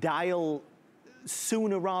 dial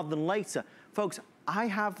sooner rather than later. Folks, I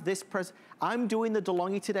have this I'm doing the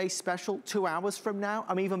DeLonghi Today special 2 hours from now.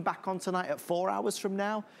 I'm even back on tonight at 4 hours from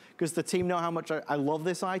now, because the team know how much I love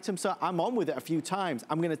this item, so I'm on with it a few times.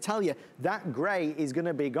 I'm gonna tell you, that gray is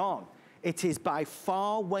gonna be gone. It is by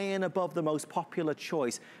far way and above the most popular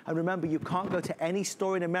choice. And remember, you can't go to any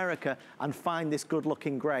store in America and find this good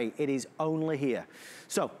looking gray. It is only here.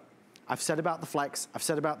 So I've said about the flex, I've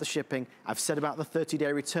said about the shipping, I've said about the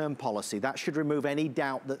 30-day return policy. That should remove any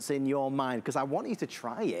doubt that's in your mind, because I want you to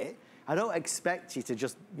try it. I don't expect you to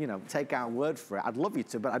just, you know, take our word for it. I'd love you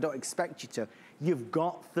to, but I don't expect you to. You've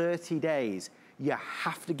got 30 days. You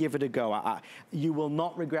have to give it a go. You will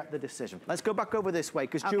not regret the decision. Let's go back over this way,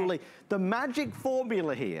 because Julie, the magic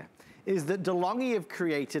formula here is that DeLonghi have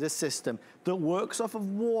created a system that works off of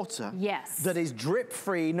water. Yes. That is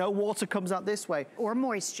drip-free, no water comes out this way. Or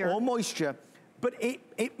moisture. Or moisture. But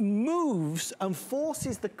it moves and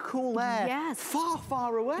forces the cool air far,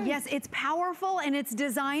 far away. Yes, it's powerful, and it's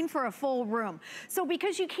designed for a full room. So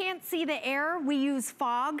because you can't see the air, we use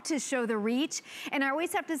fog to show the reach. And I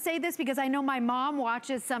always have to say this because I know my mom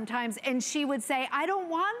watches sometimes, and she would say, I don't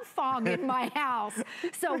want fog in my house.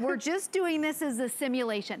 So we're just doing this as a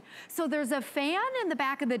simulation. So there's a fan in the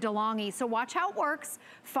back of the DeLonghi. So watch how it works.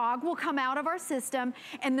 Fog will come out of our system,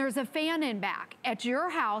 and there's a fan in back. At your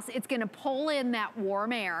house, it's gonna pull in that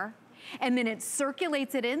warm air, and then it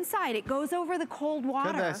circulates it inside. It goes over the cold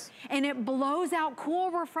water, and it blows out cool,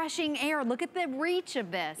 refreshing air. Look at the reach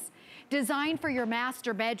of this. Designed for your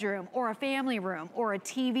master bedroom, or a family room, or a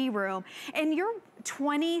TV room. And you're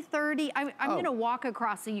 20, 30, I'm gonna walk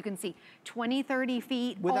across so you can see, 20, 30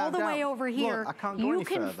 feet, all the way over here. Look, you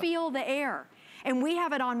can feel the air. And we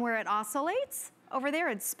have it on where it oscillates. Over there,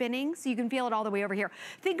 it's spinning, so you can feel it all the way over here.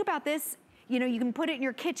 Think about this. You know, you can put it in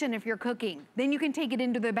your kitchen if you're cooking. Then you can take it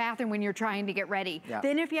into the bathroom when you're trying to get ready.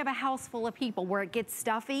 Then if you have a house full of people where it gets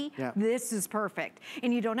stuffy, this is perfect.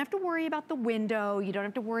 And you don't have to worry about the window. You don't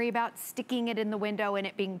have to worry about sticking it in the window and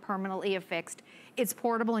it being permanently affixed. It's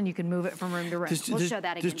portable, and you can move it from room to room. We'll show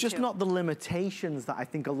that again, There's just not the limitations that I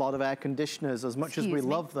think a lot of air conditioners, as much as we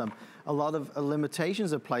love them, a lot of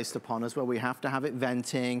limitations are placed upon us, where we have to have it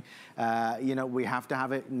venting, you know, we have to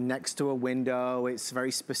have it next to a window. It's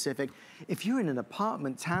very specific. If you're in an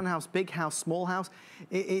apartment, townhouse, big house, small house,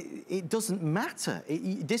 it doesn't matter.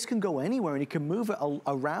 This can go anywhere, and you can move it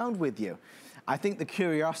around with you. I think the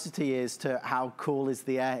curiosity is to how cool is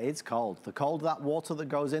the air. It's cold. The colder that water that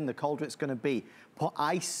goes in, the colder it's gonna be. Put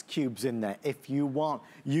ice cubes in there if you want.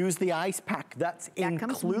 Use the ice pack, that's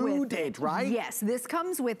included, right? Yes, this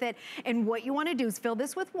comes with it. And what you wanna do is fill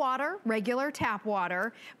this with water, regular tap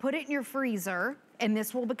water, put it in your freezer, and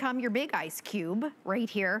this will become your big ice cube right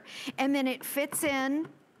here. And then it fits in,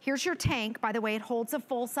 here's your tank. By the way, it holds a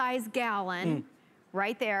full-size gallon.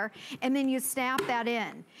 right there, and then you snap that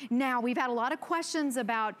in. Now, we've had a lot of questions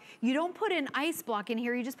about, you don't put an ice block in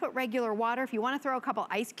here, you just put regular water. If you wanna throw a couple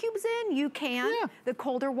ice cubes in, you can. Yeah. The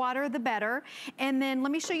colder water, the better. And then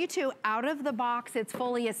let me show you too, out of the box, it's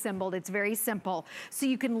fully assembled. It's very simple. So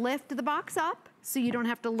you can lift the box up, so you don't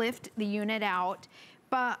have to lift the unit out.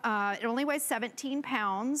 But it only weighs 17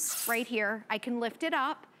 pounds right here. I can lift it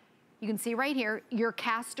up. You can see right here, your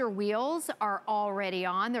caster wheels are already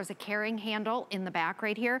on. There's a carrying handle in the back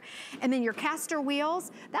right here. And then your caster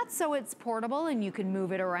wheels, that's so it's portable and you can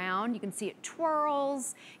move it around. You can see it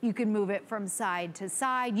twirls. You can move it from side to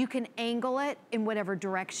side. You can angle it in whatever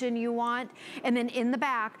direction you want. And then in the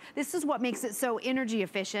back, this is what makes it so energy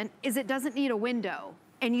efficient, is it doesn't need a window.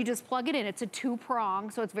 And you just plug it in. It's a 2-prong,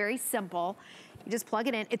 so it's very simple. You just plug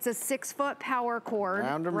it in. It's a 6-foot power cord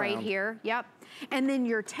right here. Yep. And then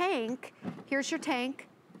your tank, here's your tank.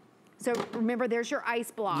 So remember, there's your ice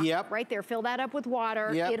block right there. Fill that up with water.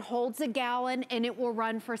 It holds a gallon and it will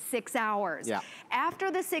run for 6 hours. After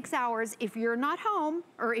the 6 hours, if you're not home,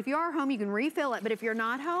 or if you are home, you can refill it. But if you're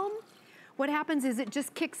not home, what happens is it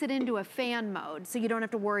just kicks it into a fan mode, so you don't have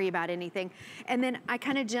to worry about anything. And then I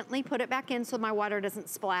kind of gently put it back in so my water doesn't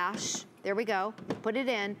splash. There we go, put it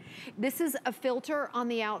in. This is a filter on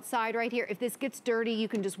the outside right here. If this gets dirty, you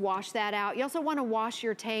can just wash that out. You also wanna wash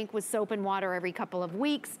your tank with soap and water every couple of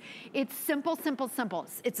weeks. It's simple, simple, simple.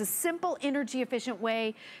 It's a simple, energy efficient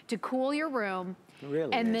way to cool your room. It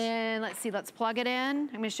really and then, let's see, let's plug it in.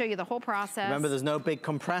 I'm gonna show you the whole process. Remember, there's no big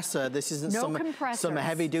compressor. This isn't some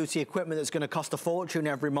heavy duty equipment that's gonna cost a fortune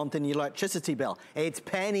every month in your electricity bill. It's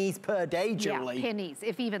pennies per day, Julie. Yeah, pennies,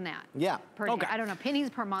 if even that. Yeah, per day. I don't know,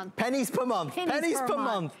 pennies per month. Pennies per month. Pennies per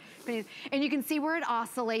month. And you can see where it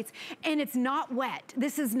oscillates, and it's not wet.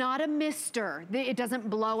 This is not a mister. It doesn't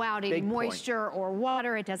blow out any moisture or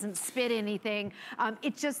water. It doesn't spit anything.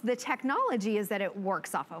 It's just the technology is that it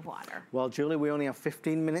works off of water. Well, Julie, we only have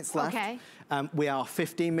 15 minutes left. Okay. We are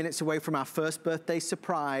 15 minutes away from our first birthday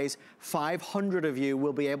surprise. 500 of you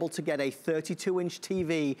will be able to get a 32-inch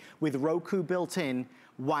TV with Roku built in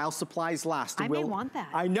while supplies last. I may want that.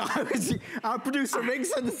 I know. Our producer Rick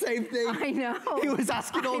said the same thing. I know. He was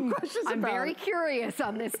asking all questions about it. I'm very curious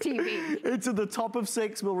on this TV. Into the top of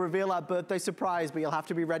 6, we'll reveal our birthday surprise, but you'll have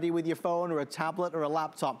to be ready with your phone or a tablet or a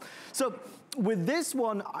laptop. So with this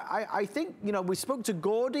one, I think, you know, we spoke to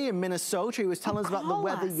Gordy in Minnesota. He was telling us about the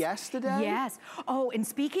weather yesterday. Yes. Oh, and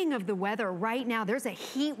speaking of the weather, right now, there's a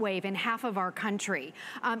heat wave in half of our country.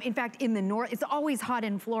 In fact, in the north, it's always hot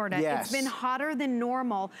in Florida. Yes. It's been hotter than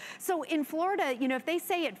normal. So in Florida, you know, if they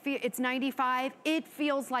say it's 95, it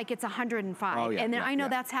feels like it's 105. Oh, yeah, and then I know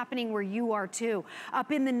that's happening where you are too.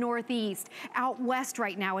 Up in the Northeast, out west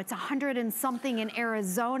right now, it's 100 and something in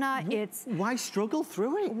Arizona. Why struggle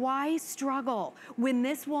through it? Why struggle? When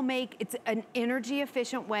this will make, it's an energy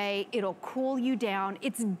efficient way, it'll cool you down.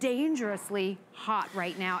 It's dangerously hot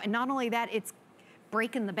right now. And not only that, it's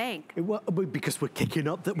breaking the bank. Because we're kicking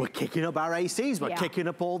up our ACs, we're kicking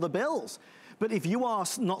up all the bills. But if you are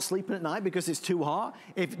not sleeping at night because it's too hot,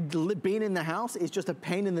 if being in the house is just a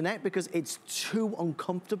pain in the neck because it's too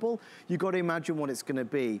uncomfortable, you've got to imagine what it's going to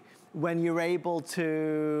be when you're able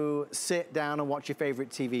to sit down and watch your favorite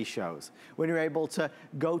TV shows, when you're able to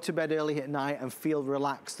go to bed early at night and feel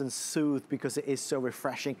relaxed and soothed because it is so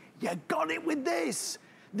refreshing. You got it with this.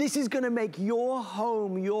 This is going to make your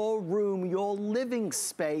home, your room, your living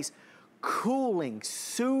space cooling,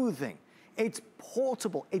 soothing. It's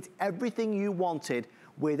portable. It's everything you wanted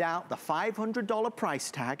without the $500 price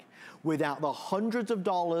tag, without the hundreds of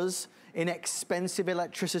dollars in expensive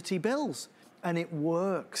electricity bills. And it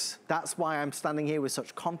works. That's why I'm standing here with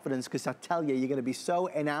such confidence, because I tell you, you're going to be so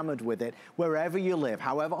enamored with it wherever you live,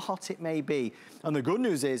 however hot it may be. And the good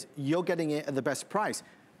news is you're getting it at the best price.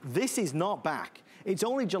 This is not back. It's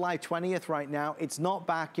only July 20th right now. It's not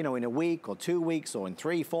back, you know, in a week or 2 weeks or in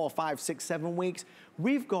 3, 4, 5, 6, 7 weeks.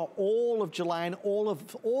 We've got all of July and all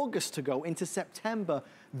of August to go into September.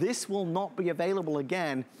 This will not be available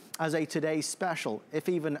again as a today's special, if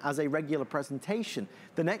even as a regular presentation.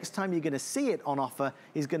 The next time you're going to see it on offer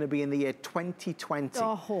is going to be in the year 2020.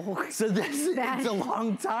 Oh, so it's a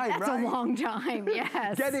long time, that's right? That's a long time,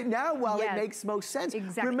 yes. Get it now while it makes most sense.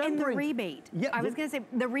 Exactly. And the rebate. I was going to say,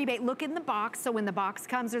 the rebate, look in the box. So when the box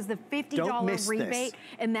comes, there's the $50 rebate,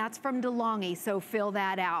 and that's from DeLonghi, so fill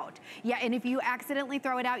that out. Yeah, and if you accidentally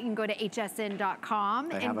throw it out, you can go to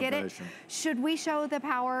hsn.com and get it. Should we show the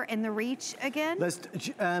power and the reach again?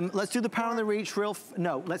 Let's do the power and the reach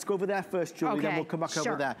no, let's go over there first, Julie, then we'll come back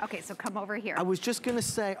over there. Okay, so come over here. I was just gonna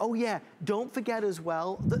say, oh yeah, don't forget as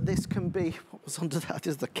well that this can be, what was under that?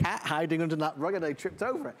 There's the cat hiding under that rug and I tripped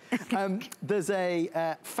over it. There's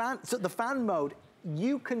a fan, so the fan mode,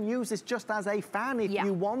 you can use this just as a fan if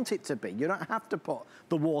you want it to be. You don't have to put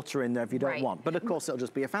the water in there if you don't want. But of course, it'll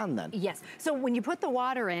just be a fan then. Yes. So when you put the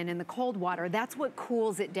water in the cold water, that's what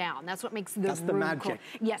cools it down. That's what makes the room the magic.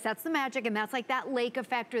 Cool. Yes, that's the magic, and that's like that lake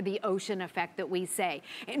effect or the ocean effect that we say.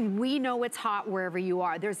 And we know it's hot wherever you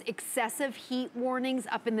are. There's excessive heat warnings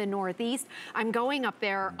up in the Northeast. I'm going up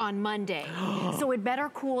there on Monday, so it better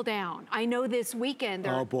cool down. I know this weekend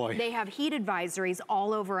they have heat advisories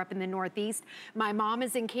all over up in the Northeast. My mom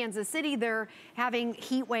is in Kansas City. They're having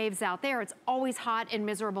heat waves out there. It's always hot and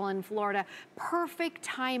miserable in Florida. Perfect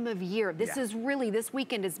time of year. This is really, this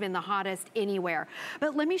weekend has been the hottest anywhere.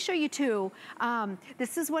 But let me show you too.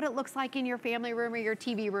 This is what it looks like in your family room or your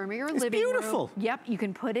TV room or your living room. It's beautiful. Yep, you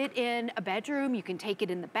can put it in a bedroom. You can take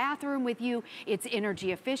it in the bathroom with you. It's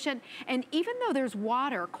energy efficient. And even though there's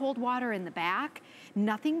water, cold water in the back,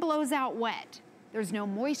 nothing blows out wet. There's no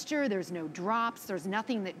moisture, there's no drops, there's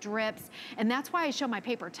nothing that drips. And that's why I show my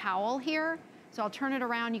paper towel here. So I'll turn it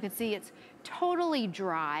around, you can see it's totally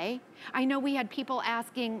dry. I know we had people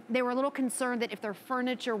asking, they were a little concerned that if their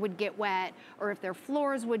furniture would get wet or if their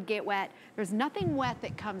floors would get wet. There's nothing wet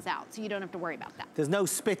that comes out, so you don't have to worry about that. There's no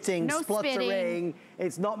spitting, spluttering.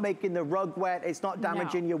 It's not making the rug wet. It's not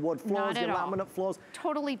damaging your wood floors, your laminate floors.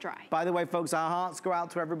 Totally dry. By the way, folks, our hearts go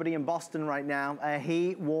out to everybody in Boston right now. A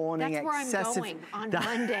heat warning, That's where I'm going on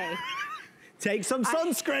Monday. Take some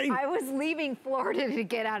sunscreen. I was leaving Florida to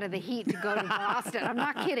get out of the heat to go to Boston. I'm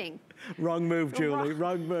not kidding. Wrong move, Julie,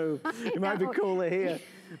 wrong move. It might be cooler here.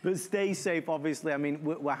 But stay safe, obviously. I mean,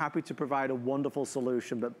 we're happy to provide a wonderful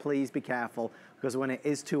solution, but please be careful, because when it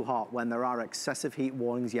is too hot, when there are excessive heat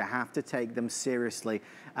warnings, you have to take them seriously.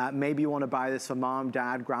 Maybe you want to buy this for mom,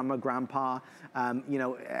 dad, grandma, grandpa, you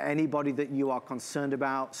know, anybody that you are concerned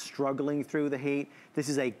about struggling through the heat. This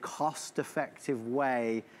is a cost-effective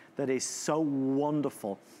way that is so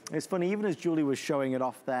wonderful. It's funny, even as Julie was showing it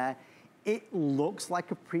off there, it looks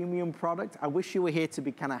like a premium product. I wish you were here to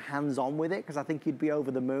be kind of hands-on with it, because I think you'd be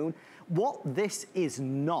over the moon. What this is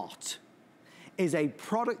not is a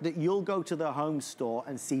product that you'll go to the home store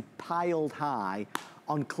and see piled high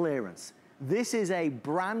on clearance. This is a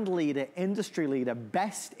brand leader, industry leader,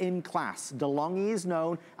 best in class. DeLonghi is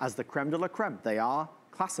known as the creme de la creme. They are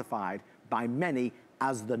classified by many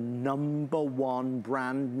as the #1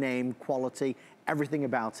 brand name quality. Everything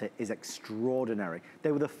about it is extraordinary.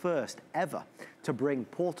 They were the first ever to bring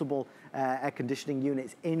portable air conditioning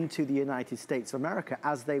units into the United States of America,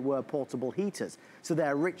 as they were portable heaters. So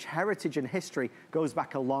their rich heritage and history goes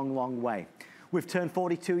back a long, long way. We've turned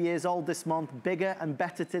 42 years old this month. Bigger and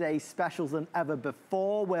better today's specials than ever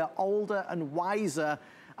before. We're older and wiser,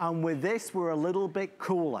 and with this, we're a little bit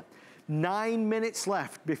cooler. 9 minutes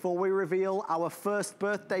left before we reveal our first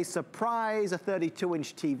birthday surprise, a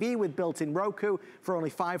 32-inch TV with built-in Roku for only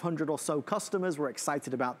 500 or so customers. We're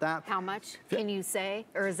excited about that. How much can you say,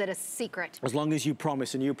 or is it a secret? As long as you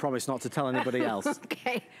promise, and you promise not to tell anybody else.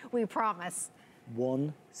 Okay, we promise.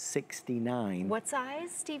 $169. What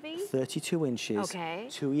size TV? 32 inches. Okay.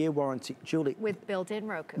 2-year warranty. Julie. With built-in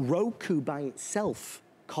Roku. Roku by itself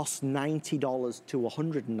costs $90 to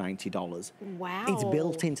 $190. Wow. It's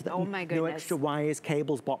built into the, oh my goodness. No extra wires,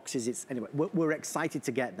 cables, boxes. Anyway, we're excited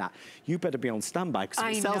to get that. You better be on standby, because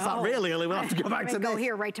if it sells that really early, we'll have to go back to this. Go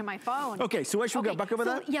here, right to my phone. Okay, so where should we go? Back over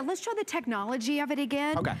there? Yeah, let's show the technology of it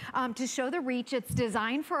again. Okay. To show the reach, it's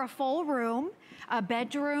designed for a full room.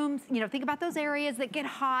 Bedrooms, you know, think about those areas that get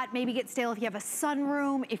hot, maybe get stale if you have a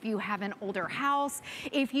sunroom, if you have an older house.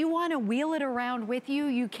 If you want to wheel it around with you,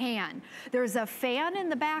 you can. There's a fan in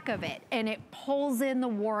the back of it, and it pulls in the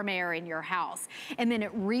warm air in your house. And then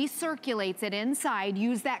it recirculates it inside.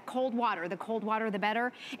 Use that cold water. The cold water, the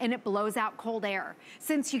better, and it blows out cold air.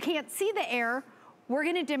 Since you can't see the air, we're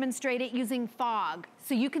gonna demonstrate it using fog,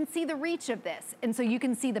 so you can see the reach of this, and so you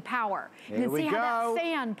can see the power. You can see how that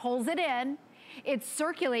fan pulls it in. It's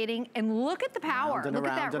circulating, and look at the power. Look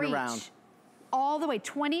at that reach. All the way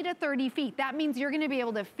 20 to 30 feet. That means you're gonna be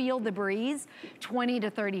able to feel the breeze 20 to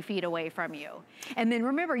 30 feet away from you. And then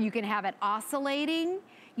remember, you can have it oscillating.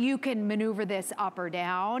 You can maneuver this up or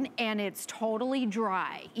down, and it's totally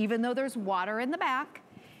dry. Even though there's water in the back,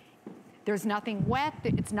 there's nothing wet,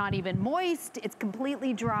 it's not even moist, it's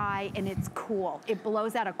completely dry, and it's cool. It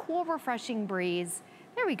blows out a cool, refreshing breeze.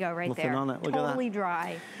 There we go, right there. Totally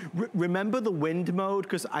dry. Remember the wind mode,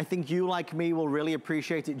 because I think you, like me, will really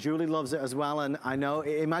appreciate it. Julie loves it as well, and I know.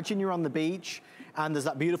 Imagine you're on the beach, and there's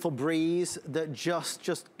that beautiful breeze that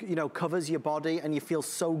just you know, covers your body, and you feel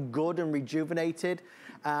so good and rejuvenated,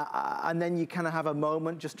 and then you kind of have a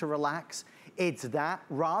moment just to relax. It's that,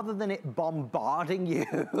 rather than it bombarding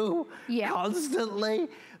you constantly,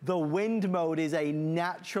 the wind mode is a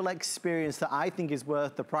natural experience that I think is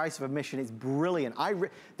worth the price of admission. It's brilliant.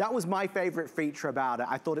 That was my favorite feature about it.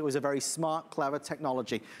 I thought it was a very smart, clever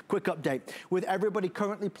technology. Quick update. With everybody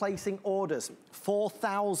currently placing orders,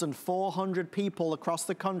 4,400 people across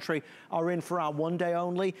the country are in for our one day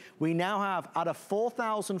only. We now have, out of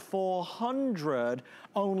 4,400,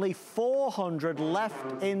 only 400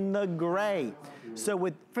 left in the gray.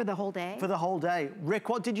 So for the whole day? For the whole day. Rick,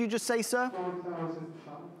 what did you just say, sir?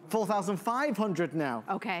 4,500 now.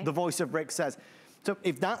 Okay. The voice of Rick says. So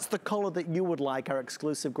if that's the color that you would like, our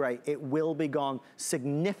exclusive gray, it will be gone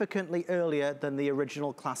significantly earlier than the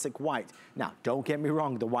original classic white. Now, don't get me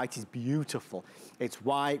wrong, the white is beautiful. It's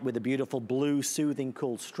white with a beautiful blue, soothing,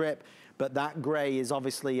 cool strip. But that gray is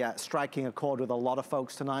obviously striking a chord with a lot of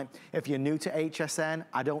folks tonight. If you're new to HSN,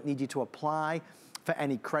 I don't need you to apply for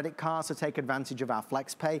any credit cards to take advantage of our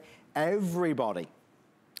FlexPay. Everybody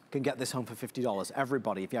can get this home for $50.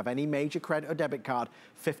 Everybody. If you have any major credit or debit card,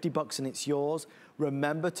 $50 and it's yours.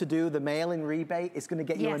 Remember to do the mail-in rebate. It's going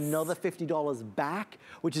to get you another $50 back,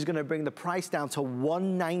 which is going to bring the price down to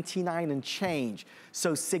 $199 and change.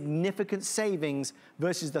 So significant savings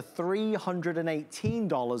versus the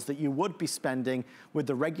 $318 that you would be spending with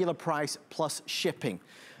the regular price plus shipping.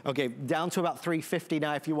 Okay, down to about $350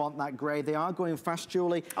 now if you want that gray. They are going fast,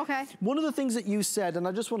 Julie. Okay. One of the things that you said, and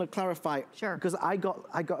I just want to clarify, sure, because I got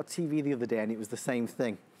a TV the other day and it was the same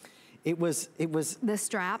thing. It was the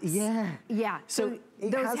straps. Yeah. Yeah. So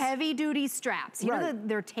those heavy duty straps. You know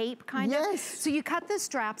they're tape kind of. Yes. So you cut the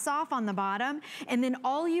straps off on the bottom, and then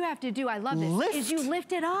all you have to do, I love this, is you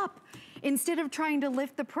lift it up. Instead of trying to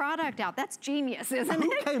lift the product out. That's genius, isn't it?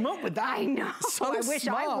 Who came up with that? I know. So I wish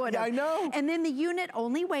I would have. I know. And then the unit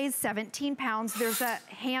only weighs 17 pounds. There's a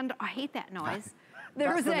hand, I hate that noise.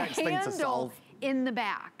 There's a handle in the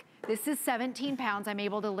back. This is 17 pounds. I'm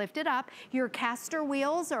able to lift it up. Your caster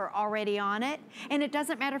wheels are already on it. And it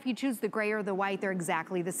doesn't matter if you choose the gray or the white, they're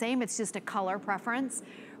exactly the same. It's just a color preference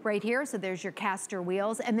right here. So there's your caster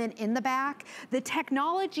wheels. And then in the back, the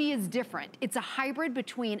technology is different. It's a hybrid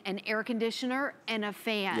between an air conditioner and a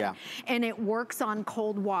fan. Yeah. And it works on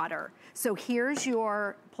cold water. So here's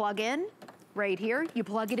your plug-in. Right here, you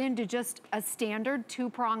plug it into just a standard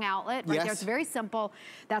 2-prong outlet. Right there, it's very simple.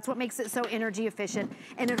 That's what makes it so energy efficient.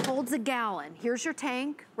 And it holds a gallon. Here's your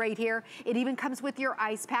tank right here. It even comes with your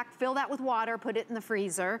ice pack. Fill that with water, put it in the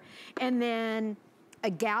freezer. And then a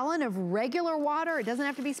gallon of regular water. It doesn't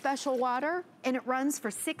have to be special water. And it runs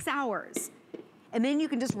for 6 hours. And then you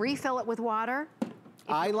can just refill it with water.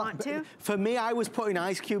 For me, I was putting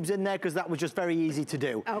ice cubes in there because that was just very easy to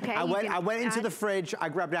do. Okay. I went into the fridge, I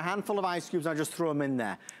grabbed a handful of ice cubes and I just threw them in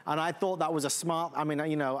there. And I thought that was a smart, I mean,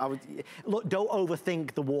 you know, look, don't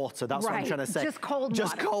overthink the water. That's what I'm trying to say. Just cold water.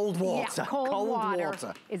 Just cold water. Yeah, cold water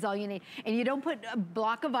is all you need. And you don't put a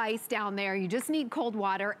block of ice down there. You just need cold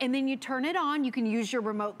water. And then you turn it on. You can use your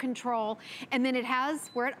remote control. And then it has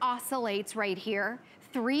where it oscillates right here.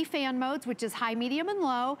 3 fan modes, which is high, medium, and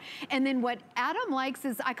low. And then what Adam likes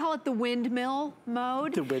is, I call it the windmill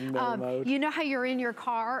mode. The windmill mode. You know how you're in your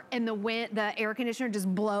car and the air conditioner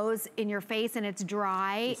just blows in your face and it's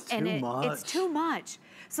dry? It's too much.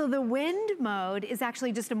 So the wind mode is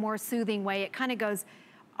actually just a more soothing way. It kind of goes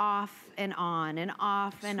off and on and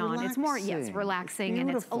off and on. It's more, relaxing,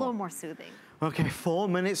 and it's a little more soothing. Okay, 4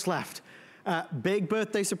 minutes left. Big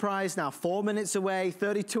birthday surprise now, 4 minutes away,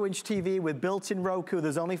 32-inch TV with built-in Roku.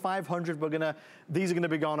 There's only 500. These are gonna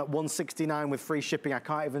be gone at $169 with free shipping. I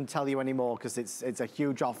can't even tell you anymore because it's a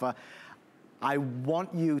huge offer. I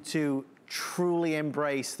want you to truly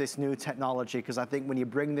embrace this new technology because I think when you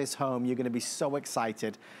bring this home, you're gonna be so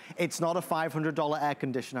excited. It's not a $500 air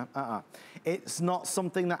conditioner. It's not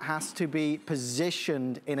something that has to be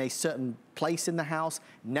positioned in a certain place in the house,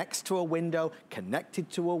 next to a window, connected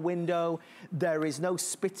to a window. There is no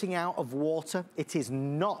spitting out of water. It is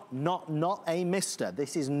not a mister.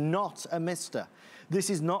 This is not a mister. This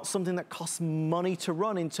is not something that costs money to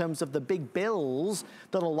run in terms of the big bills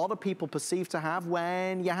that a lot of people perceive to have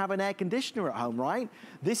when you have an air conditioner at home, right?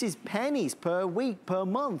 This is pennies per week, per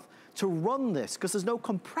month to run this because there's no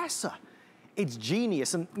compressor. It's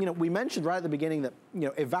genius. And, you know, we mentioned right at the beginning that, you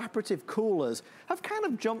know, evaporative coolers have kind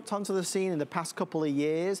of jumped onto the scene in the past couple of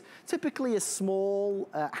years, typically as small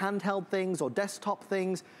handheld things or desktop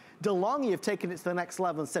things. DeLonghi have taken it to the next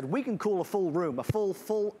level and said, we can cool a full room, a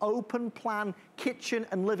full open plan kitchen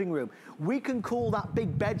and living room. We can cool that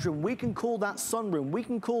big bedroom. We can cool that sunroom. We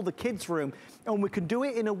can cool the kids' room. And we can do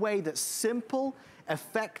it in a way that's simple,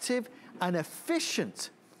 effective, and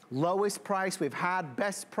efficient Lowest price we've had,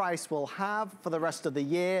 best price we'll have for the rest of the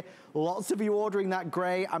year. Lots of you ordering that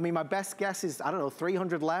gray. I mean, my best guess is, I don't know,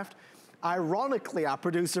 300 left. Ironically, our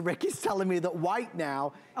producer Rick is telling me that white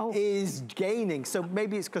now is gaining. So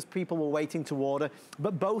maybe it's because people were waiting to order,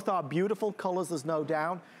 but both are beautiful colors, there's no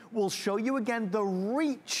doubt. We'll show you again the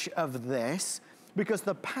reach of this because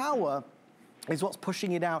the power is what's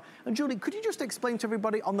pushing it out. And Julie, could you just explain to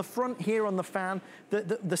everybody on the front here on the fan,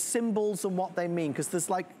 the symbols and what they mean? Because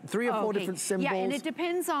there's like 3 or 4 different symbols. Yeah, and it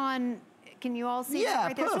depends on, can you all see that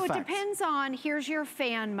right there? Perfect. So it depends on, here's your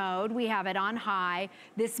fan mode. We have it on high.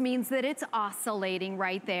 This means that it's oscillating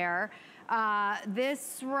right there.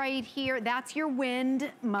 This right here, that's your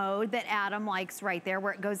wind mode that Adam likes right there,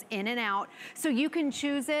 where it goes in and out. So you can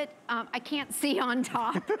choose it. I can't see on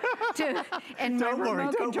top, and my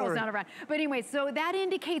remote control's not around. But anyway, so that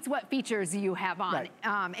indicates what features you have on. Right.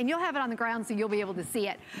 And you'll have it on the ground, so you'll be able to see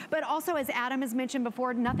it. But also, as Adam has mentioned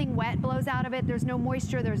before, nothing wet blows out of it. There's no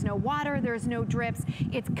moisture, there's no water, there's no drips.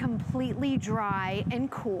 It's completely dry and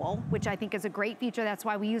cool, which I think is a great feature. That's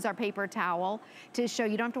why we use our paper towel to show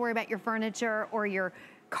you don't have to worry about your furniture or your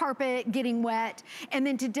carpet getting wet. And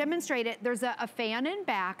then to demonstrate it, there's a fan in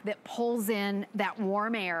back that pulls in that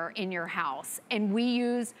warm air in your house. And we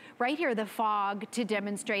use right here the fog to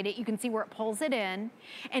demonstrate it. You can see where it pulls it in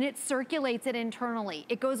and it circulates it internally.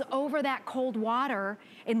 It goes over that cold water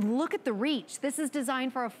and look at the reach. This is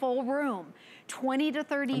designed for a full room, 20 to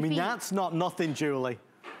 30 feet. I mean, that's not nothing, Julie.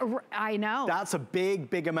 I know. That's a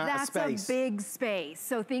big amount of space. That's a big space.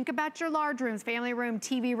 So think about your large rooms, family room,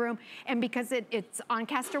 TV room, and because it's on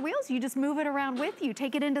caster wheels, you just move it around with you.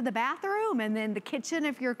 Take it into the bathroom and then the kitchen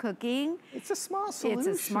if you're cooking. It's a smart solution. It's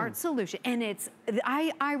a smart solution. And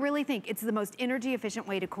I really think it's the most energy efficient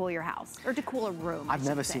way to cool your house, or to cool a room. I've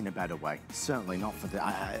never seen a better way. Certainly not for the,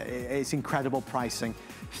 it's incredible pricing.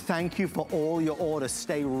 Thank you for all your orders.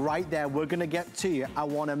 Stay right there. We're gonna get to you. I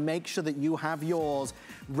wanna make sure that you have yours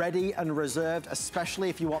ready and reserved, especially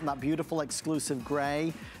if you want that beautiful exclusive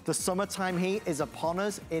gray. The summertime heat is upon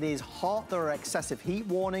us. It is hot. There are excessive heat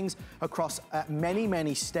warnings across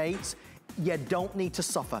many states. You don't need to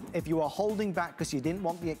suffer. If you are holding back because you didn't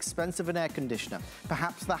want the expense of an air conditioner,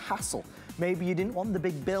 perhaps the hassle, maybe you didn't want the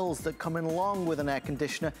big bills that come in along with an air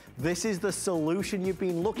conditioner, this is the solution you've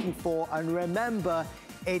been looking for. And remember,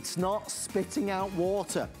 it's not spitting out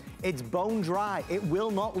water. It's bone dry. It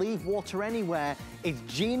will not leave water anywhere. It's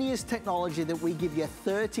genius technology that we give you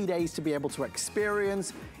 30 days to be able to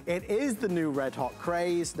experience. It is the new red hot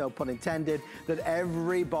craze, no pun intended, that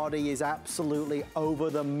everybody is absolutely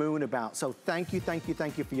over the moon about. So thank you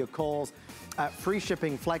for your calls. Free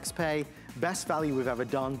shipping, flex pay, best value we've ever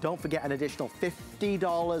done. Don't forget an additional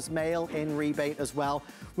 $50 mail-in rebate as well.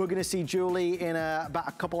 We're gonna see Julie in about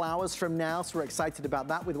a couple hours from now, so we're excited about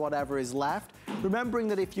that with whatever is left. Remembering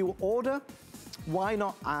that if you order, why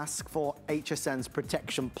not ask for HSN's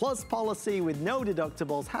Protection Plus policy with no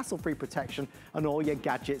deductibles, hassle-free protection on all your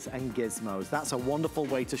gadgets and gizmos. That's a wonderful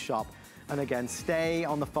way to shop. And again, stay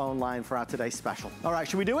on the phone line for our today's special. All right,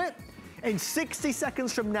 should we do it? In 60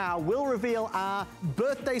 seconds from now, we'll reveal our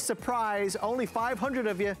birthday surprise. Only 500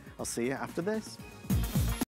 of you. I'll see you after this.